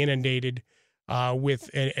was being inundated with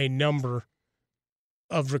a number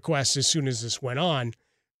of requests as soon as this went on.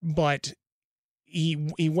 But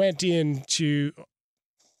he went into,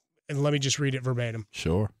 and let me just read it verbatim.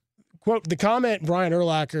 Sure. Quote, the comment Brian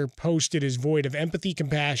Urlacher posted is void of empathy,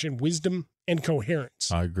 compassion, wisdom, and coherence.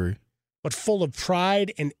 I agree. But full of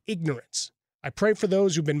pride and ignorance. I pray for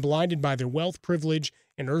those who've been blinded by their wealth, privilege,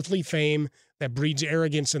 and earthly fame that breeds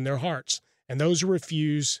arrogance in their hearts, and those who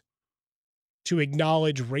refuse to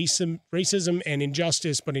acknowledge racism and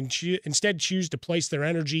injustice, but instead choose to place their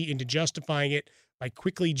energy into justifying it by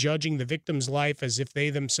quickly judging the victim's life as if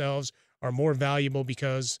they themselves are more valuable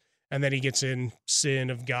because, and then he gets in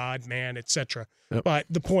sin of God, man, etc. Yep. But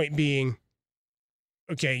the point being,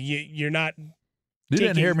 okay, you're not... You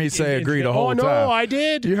didn't hear me say agree the whole time. Oh, no, I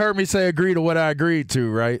did. You heard me say agree to what I agreed to,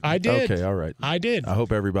 right? I did. Okay, all right. I did. I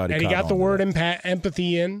hope everybody and he got the word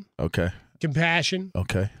empathy in. Okay. compassion,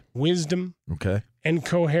 wisdom, and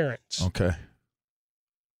coherence. Okay.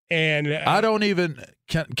 And I don't even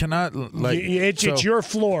can I like it's your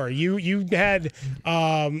floor. You had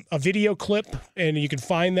a video clip, and you can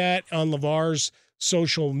find that on LeVar's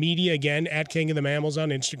social media, again at King of the Mammals on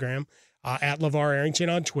Instagram, at LeVar Arrington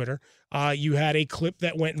on Twitter. You had a clip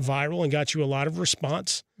that went viral and got you a lot of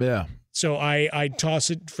response. Yeah. So I toss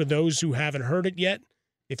it for those who haven't heard it yet.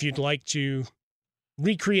 If you'd like to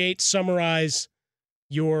recreate, summarize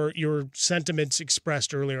your sentiments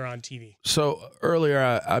expressed earlier on TV. So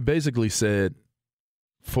earlier I basically said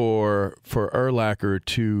for Urlacher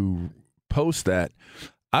to post that,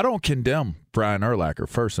 I don't condemn Brian Urlacher,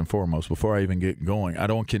 first and foremost, before I even get going. I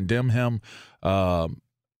don't condemn him. I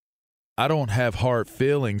don't have hard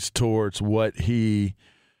feelings towards what he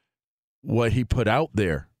put out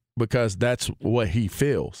there, because that's what he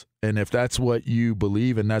feels. And if that's what you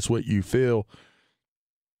believe and that's what you feel,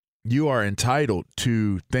 you are entitled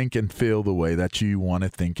to think and feel the way that you want to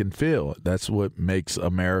think and feel. That's what makes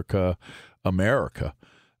America America.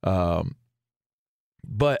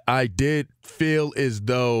 But I did feel as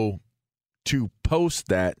though to post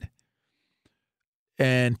that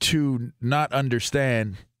and to not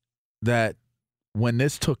understand that when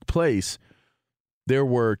this took place, there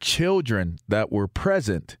were children that were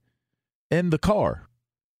present in the car,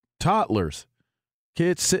 toddlers,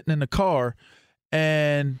 kids sitting in the car,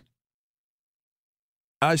 and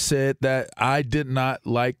I said that I did not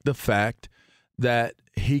like the fact that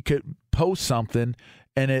he could post something,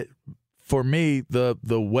 and it, for me, the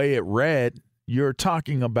way it read, you're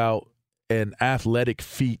talking about an athletic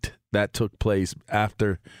feat that took place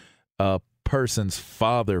after a person's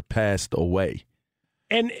father passed away.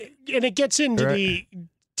 And it gets into the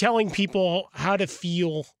telling people how to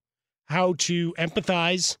feel, how to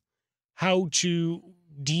empathize, how to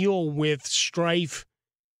deal with strife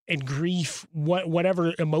and grief,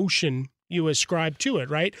 whatever emotion you ascribe to it,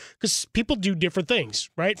 right? Because people do different things,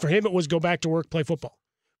 right? For him, it was go back to work, play football.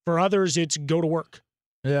 For others, it's go to work.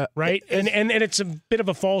 Yeah. Right? And it's a bit of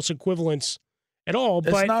a false equivalence at all.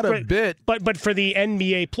 It's but not a bit. But for the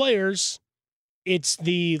NBA players, it's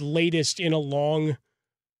the latest in a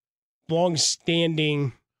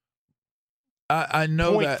long-standing I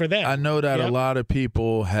know point that for them. I know that a lot of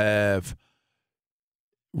people have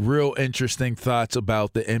real interesting thoughts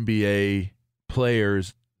about the NBA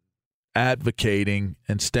players advocating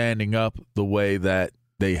and standing up the way that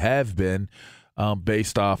they have been,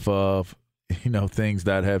 based off of things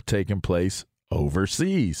that have taken place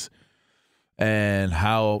overseas and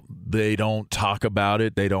how they don't talk about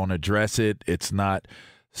it, they don't address it. It's not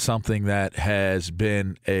something that has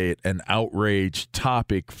been an outrage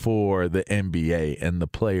topic for the NBA and the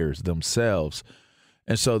players themselves.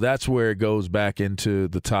 And so that's where it goes back into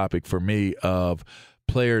the topic for me of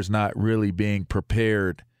players not really being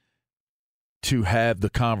prepared to have the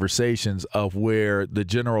conversations of where the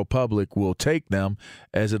general public will take them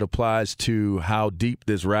as it applies to how deep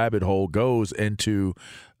this rabbit hole goes into,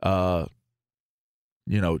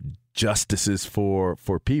 justices for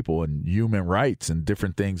people and human rights and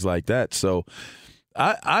different things like that. So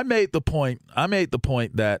I made the point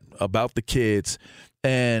that about the kids,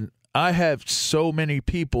 and I have so many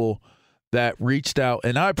people that reached out,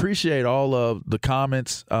 and I appreciate all of the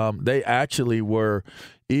comments. They actually were,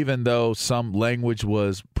 even though some language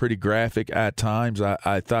was pretty graphic at times,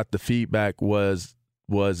 I thought the feedback was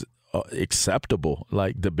acceptable,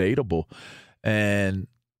 like debatable, and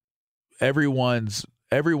everyone's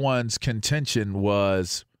contention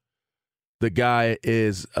was the guy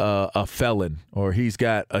is a felon or he's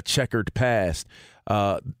got a checkered past.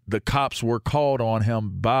 The cops were called on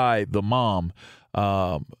him by the mom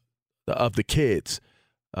of the kids.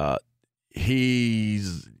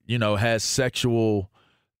 He's has sexual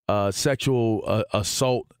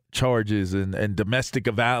assault charges and domestic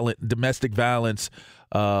violence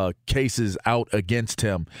cases out against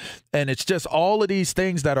him. And it's just all of these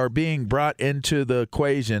things that are being brought into the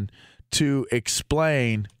equation to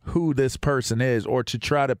explain who this person is, or to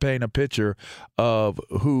try to paint a picture of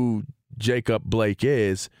who Jacob Blake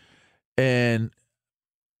is. And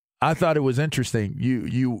I thought it was interesting.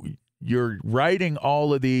 You're writing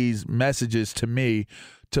all of these messages to me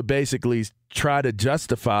to basically try to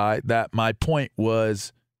justify that my point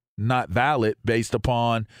was not valid based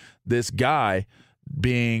upon this guy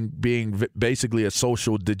being basically a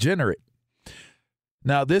social degenerate.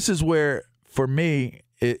 Now, this is where, for me,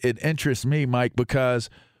 it interests me, Mike, because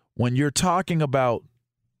when you're talking about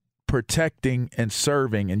protecting and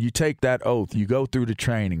serving, and you take that oath, you go through the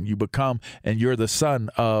training, you become, and you're the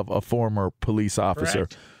son of a former police officer.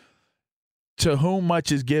 Correct. To whom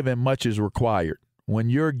much is given, much is required. when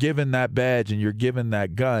you're given that badge and you're given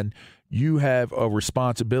that gun, you have a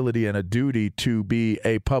responsibility and a duty to be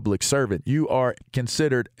a public servant. You are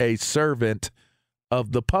considered a servant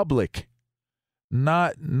of the public,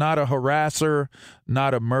 not a harasser,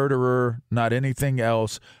 not a murderer, not anything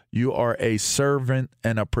else. You are a servant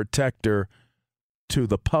and a protector to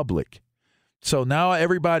the public. So now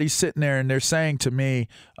everybody's sitting there and they're saying to me,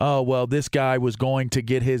 oh, well, this guy was going to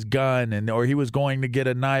get his gun or he was going to get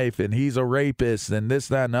a knife and he's a rapist and this,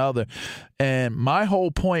 that, and the other. And my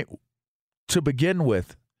whole point to begin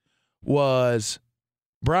with was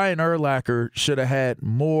Brian Urlacher should have had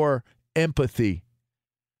more empathy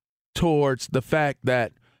towards the fact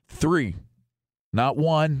that 3, not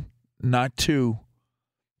 1, not 2,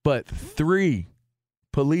 but 3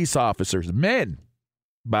 police officers, men,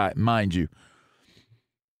 mind you.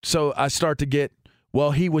 So I start to get,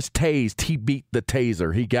 well, he was tased. He beat the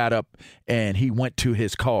taser. He got up and he went to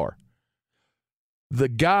his car. The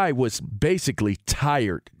guy was basically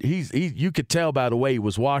tired. You could tell by the way he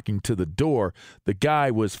was walking to the door. The guy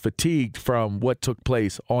was fatigued from what took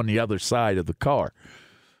place on the other side of the car.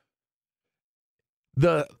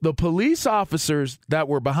 The police officers that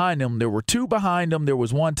were behind him, there were 2 behind him. There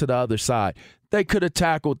was 1 to the other side. They could have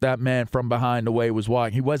tackled that man from behind the way he was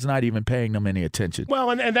walking. He was not even paying them any attention. Well,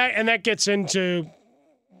 and that gets into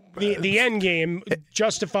the end game,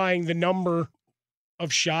 justifying the number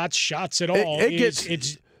of shots at all. It gets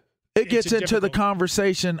into the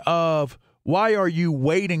conversation of why are you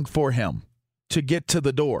waiting for him to get to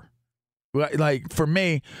the door? Like for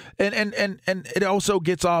me, and it also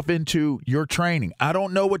gets off into your training. I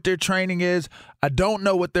don't know what their training is. I don't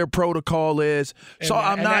know what their protocol is. So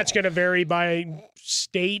that's going to vary by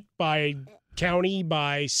state, by county,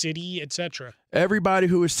 by city, etc. Everybody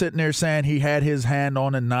who was sitting there saying he had his hand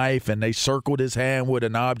on a knife and they circled his hand with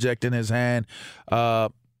an object in his hand,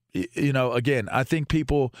 again, I think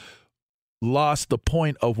people lost the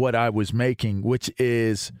point of what I was making, which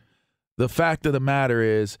is the fact of the matter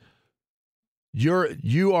is,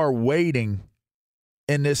 you are waiting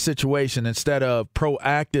in this situation instead of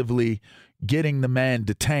proactively getting the man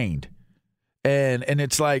detained. And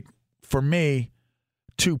it's like, for me,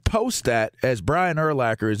 to post that, as Brian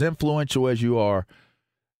Urlacher, as influential as you are,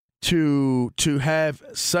 to have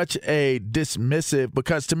such a dismissive,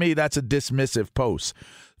 because to me that's a dismissive post,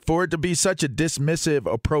 for it to be such a dismissive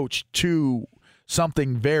approach to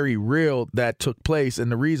something very real that took place, and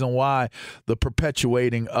the reason why the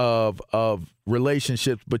perpetuating of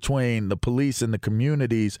relationships between the police and the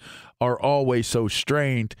communities are always so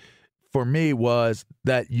strained for me was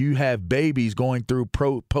that you have babies going through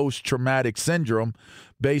post-traumatic syndrome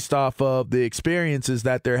based off of the experiences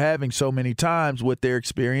that they're having so many times with their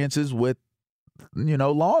experiences with,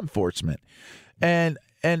 law enforcement. And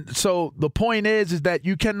so the point is that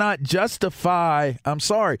you cannot justify,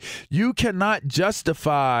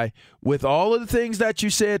 with all of the things that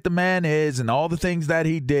you said the man is and all the things that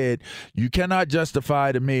he did, you cannot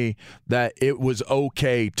justify to me that it was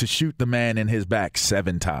okay to shoot the man in his back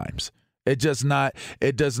 7 times. It does not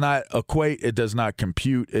equate. It does not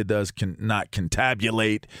compute. It does not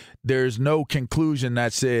contabulate. There's no conclusion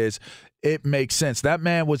that says it makes sense. That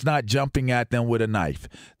man was not jumping at them with a knife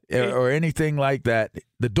or anything like that.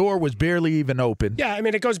 The door was barely even open. Yeah, I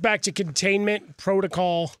mean, it goes back to containment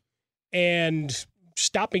protocol and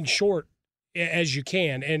stopping short as you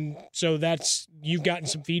can. And so you've gotten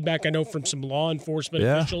some feedback, I know, from some law enforcement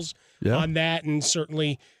officials on that, and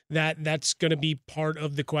certainly that's going to be part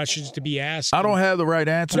of the questions to be asked. I don't have the right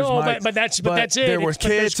answers, no, Mike, but that's it. There were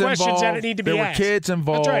kids involved. That need to be asked. There were kids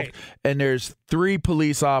involved, right. And there's 3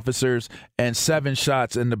 police officers and 7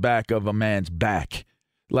 shots in the back of a man's back.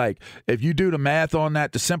 Like, if you do the math on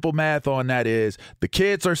that, the simple math on that is the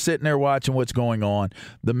kids are sitting there watching what's going on.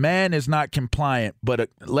 The man is not compliant, but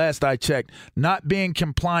last I checked, not being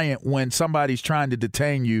compliant when somebody's trying to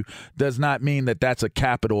detain you does not mean that that's a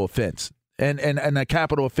capital offense. And a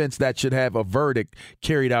capital offense that should have a verdict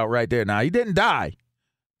carried out right there. Now, he didn't die.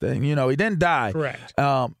 He didn't die. Correct.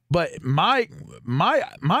 But my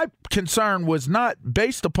concern was not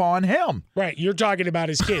based upon him. Right. You're talking about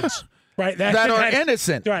his kids. Right, that are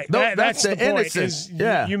innocent. Right, that's the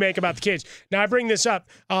point you make about the kids. Now, I bring this up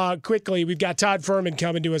quickly. We've got Todd Furman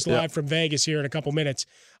coming to us live from Vegas here in a couple minutes.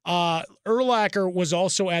 Urlacher was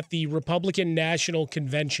also at the Republican National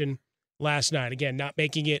Convention last night. Again, not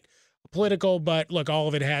making it political, but look, all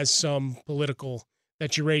of it has some political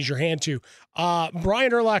that you raise your hand to.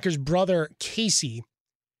 Brian Urlacher's brother, Casey,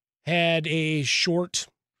 had a short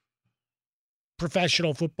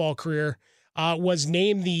professional football career. Was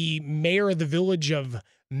named the mayor of the village of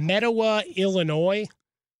Mettawa, Illinois,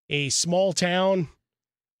 a small town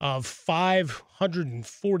of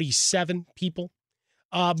 547 people.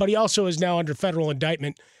 But he also is now under federal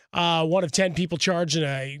indictment. One of 10 people charged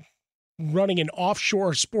in running an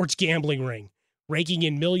offshore sports gambling ring, raking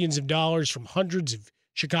in millions of dollars from hundreds of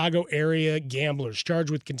Chicago area gamblers,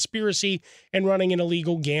 charged with conspiracy and running an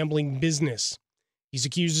illegal gambling business. He's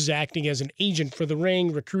accused of acting as an agent for the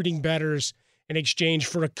ring, recruiting bettors in exchange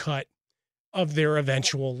for a cut of their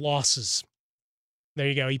eventual losses. There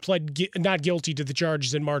you go. He pled not guilty to the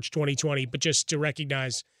charges in March 2020, but just to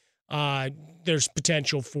recognize there's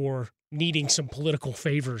potential for needing some political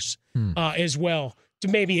favors as well to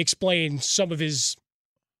maybe explain some of his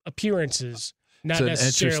appearances, not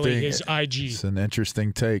necessarily his IG. It's an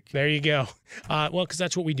interesting take. There you go. Well, because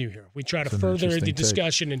that's what we do here. We try to further the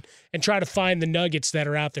discussion and try to find the nuggets that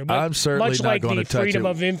are out there. I'm certainly much not like going the to touch Freedom it.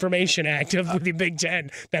 of Information Act of the Big Ten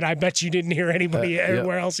that I bet you didn't hear anybody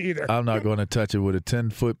anywhere else either. I'm not going to touch it with a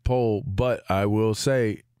 10-foot pole, but I will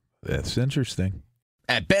say that's interesting.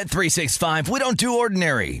 At Bet365, we don't do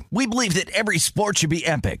ordinary. We believe that every sport should be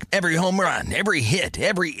epic. Every home run, every hit,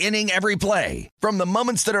 every inning, every play. From the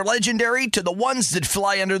moments that are legendary to the ones that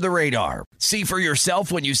fly under the radar. See for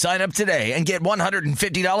yourself when you sign up today and get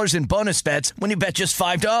 $150 in bonus bets when you bet just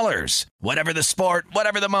 $5. Whatever the sport,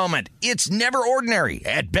 whatever the moment, it's never ordinary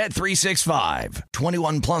at Bet365.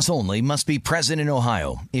 21 plus only. Must be present in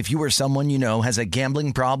Ohio. If you or someone you know has a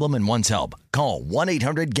gambling problem and wants help, call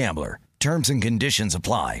 1-800-GAMBLER. Terms and conditions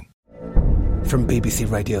apply. From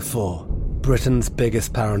BBC Radio 4, Britain's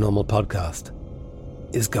biggest paranormal podcast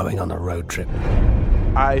is going on a road trip.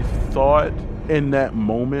 I thought in that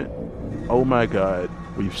moment, oh my God,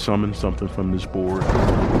 we've summoned something from this board.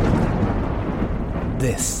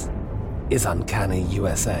 This is Uncanny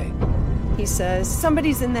USA. He says,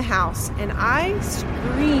 somebody's in the house, and I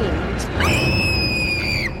screamed.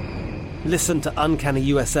 Listen to Uncanny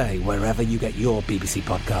USA wherever you get your BBC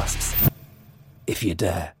podcasts, if you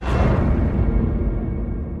dare.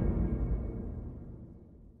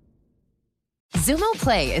 Zumo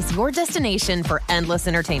Play is your destination for endless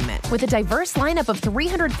entertainment. With a diverse lineup of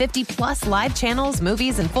 350-plus live channels,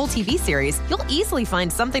 movies, and full TV series, you'll easily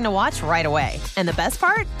find something to watch right away. And the best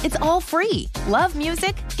part? It's all free. Love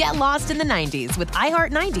music? Get lost in the 90s with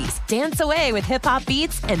iHeart 90s, dance away with hip-hop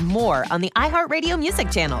beats, and more on the iHeartRadio music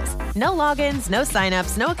channels. No logins, no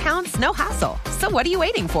signups, no accounts, no hassle. So what are you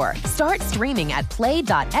waiting for? Start streaming at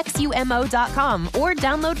play.xumo.com or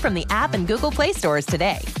download from the app and Google Play stores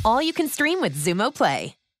today. All you can stream with Zumo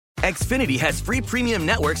Play. Xfinity has free premium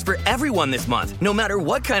networks for everyone this month, no matter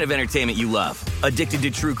what kind of entertainment you love. Addicted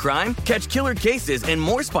to true crime? Catch killer cases and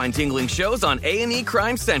more spine-tingling shows on A&E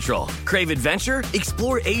Crime Central. Crave adventure?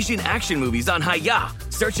 Explore Asian action movies on Hi-Ya.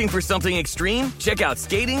 Searching for something extreme? Check out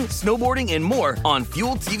skating, snowboarding, and more on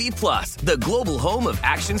Fuel TV Plus, the global home of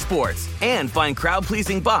action sports. And find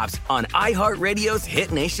crowd-pleasing bops on iHeartRadio's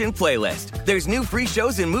Hit Nation playlist. There's new free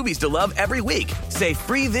shows and movies to love every week. Say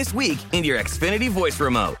free this week in your Xfinity voice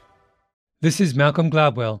remote. This is Malcolm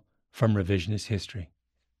Gladwell from Revisionist History.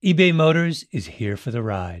 eBay Motors is here for the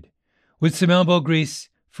ride. With some elbow grease,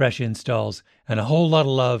 fresh installs, and a whole lot of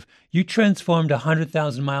love, you transformed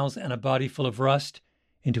 100,000 miles and a body full of rust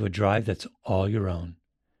into a drive that's all your own.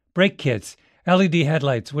 Brake kits, LED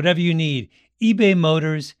headlights, whatever you need, eBay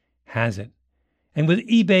Motors has it. And with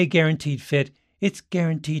eBay Guaranteed Fit, it's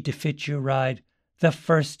guaranteed to fit your ride the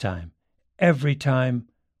first time, every time,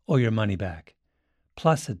 or your money back.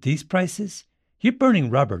 Plus, at these prices, you're burning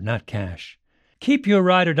rubber, not cash. Keep your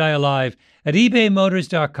ride or die alive at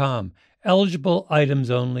ebaymotors.com. Eligible items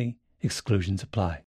only. Exclusions apply.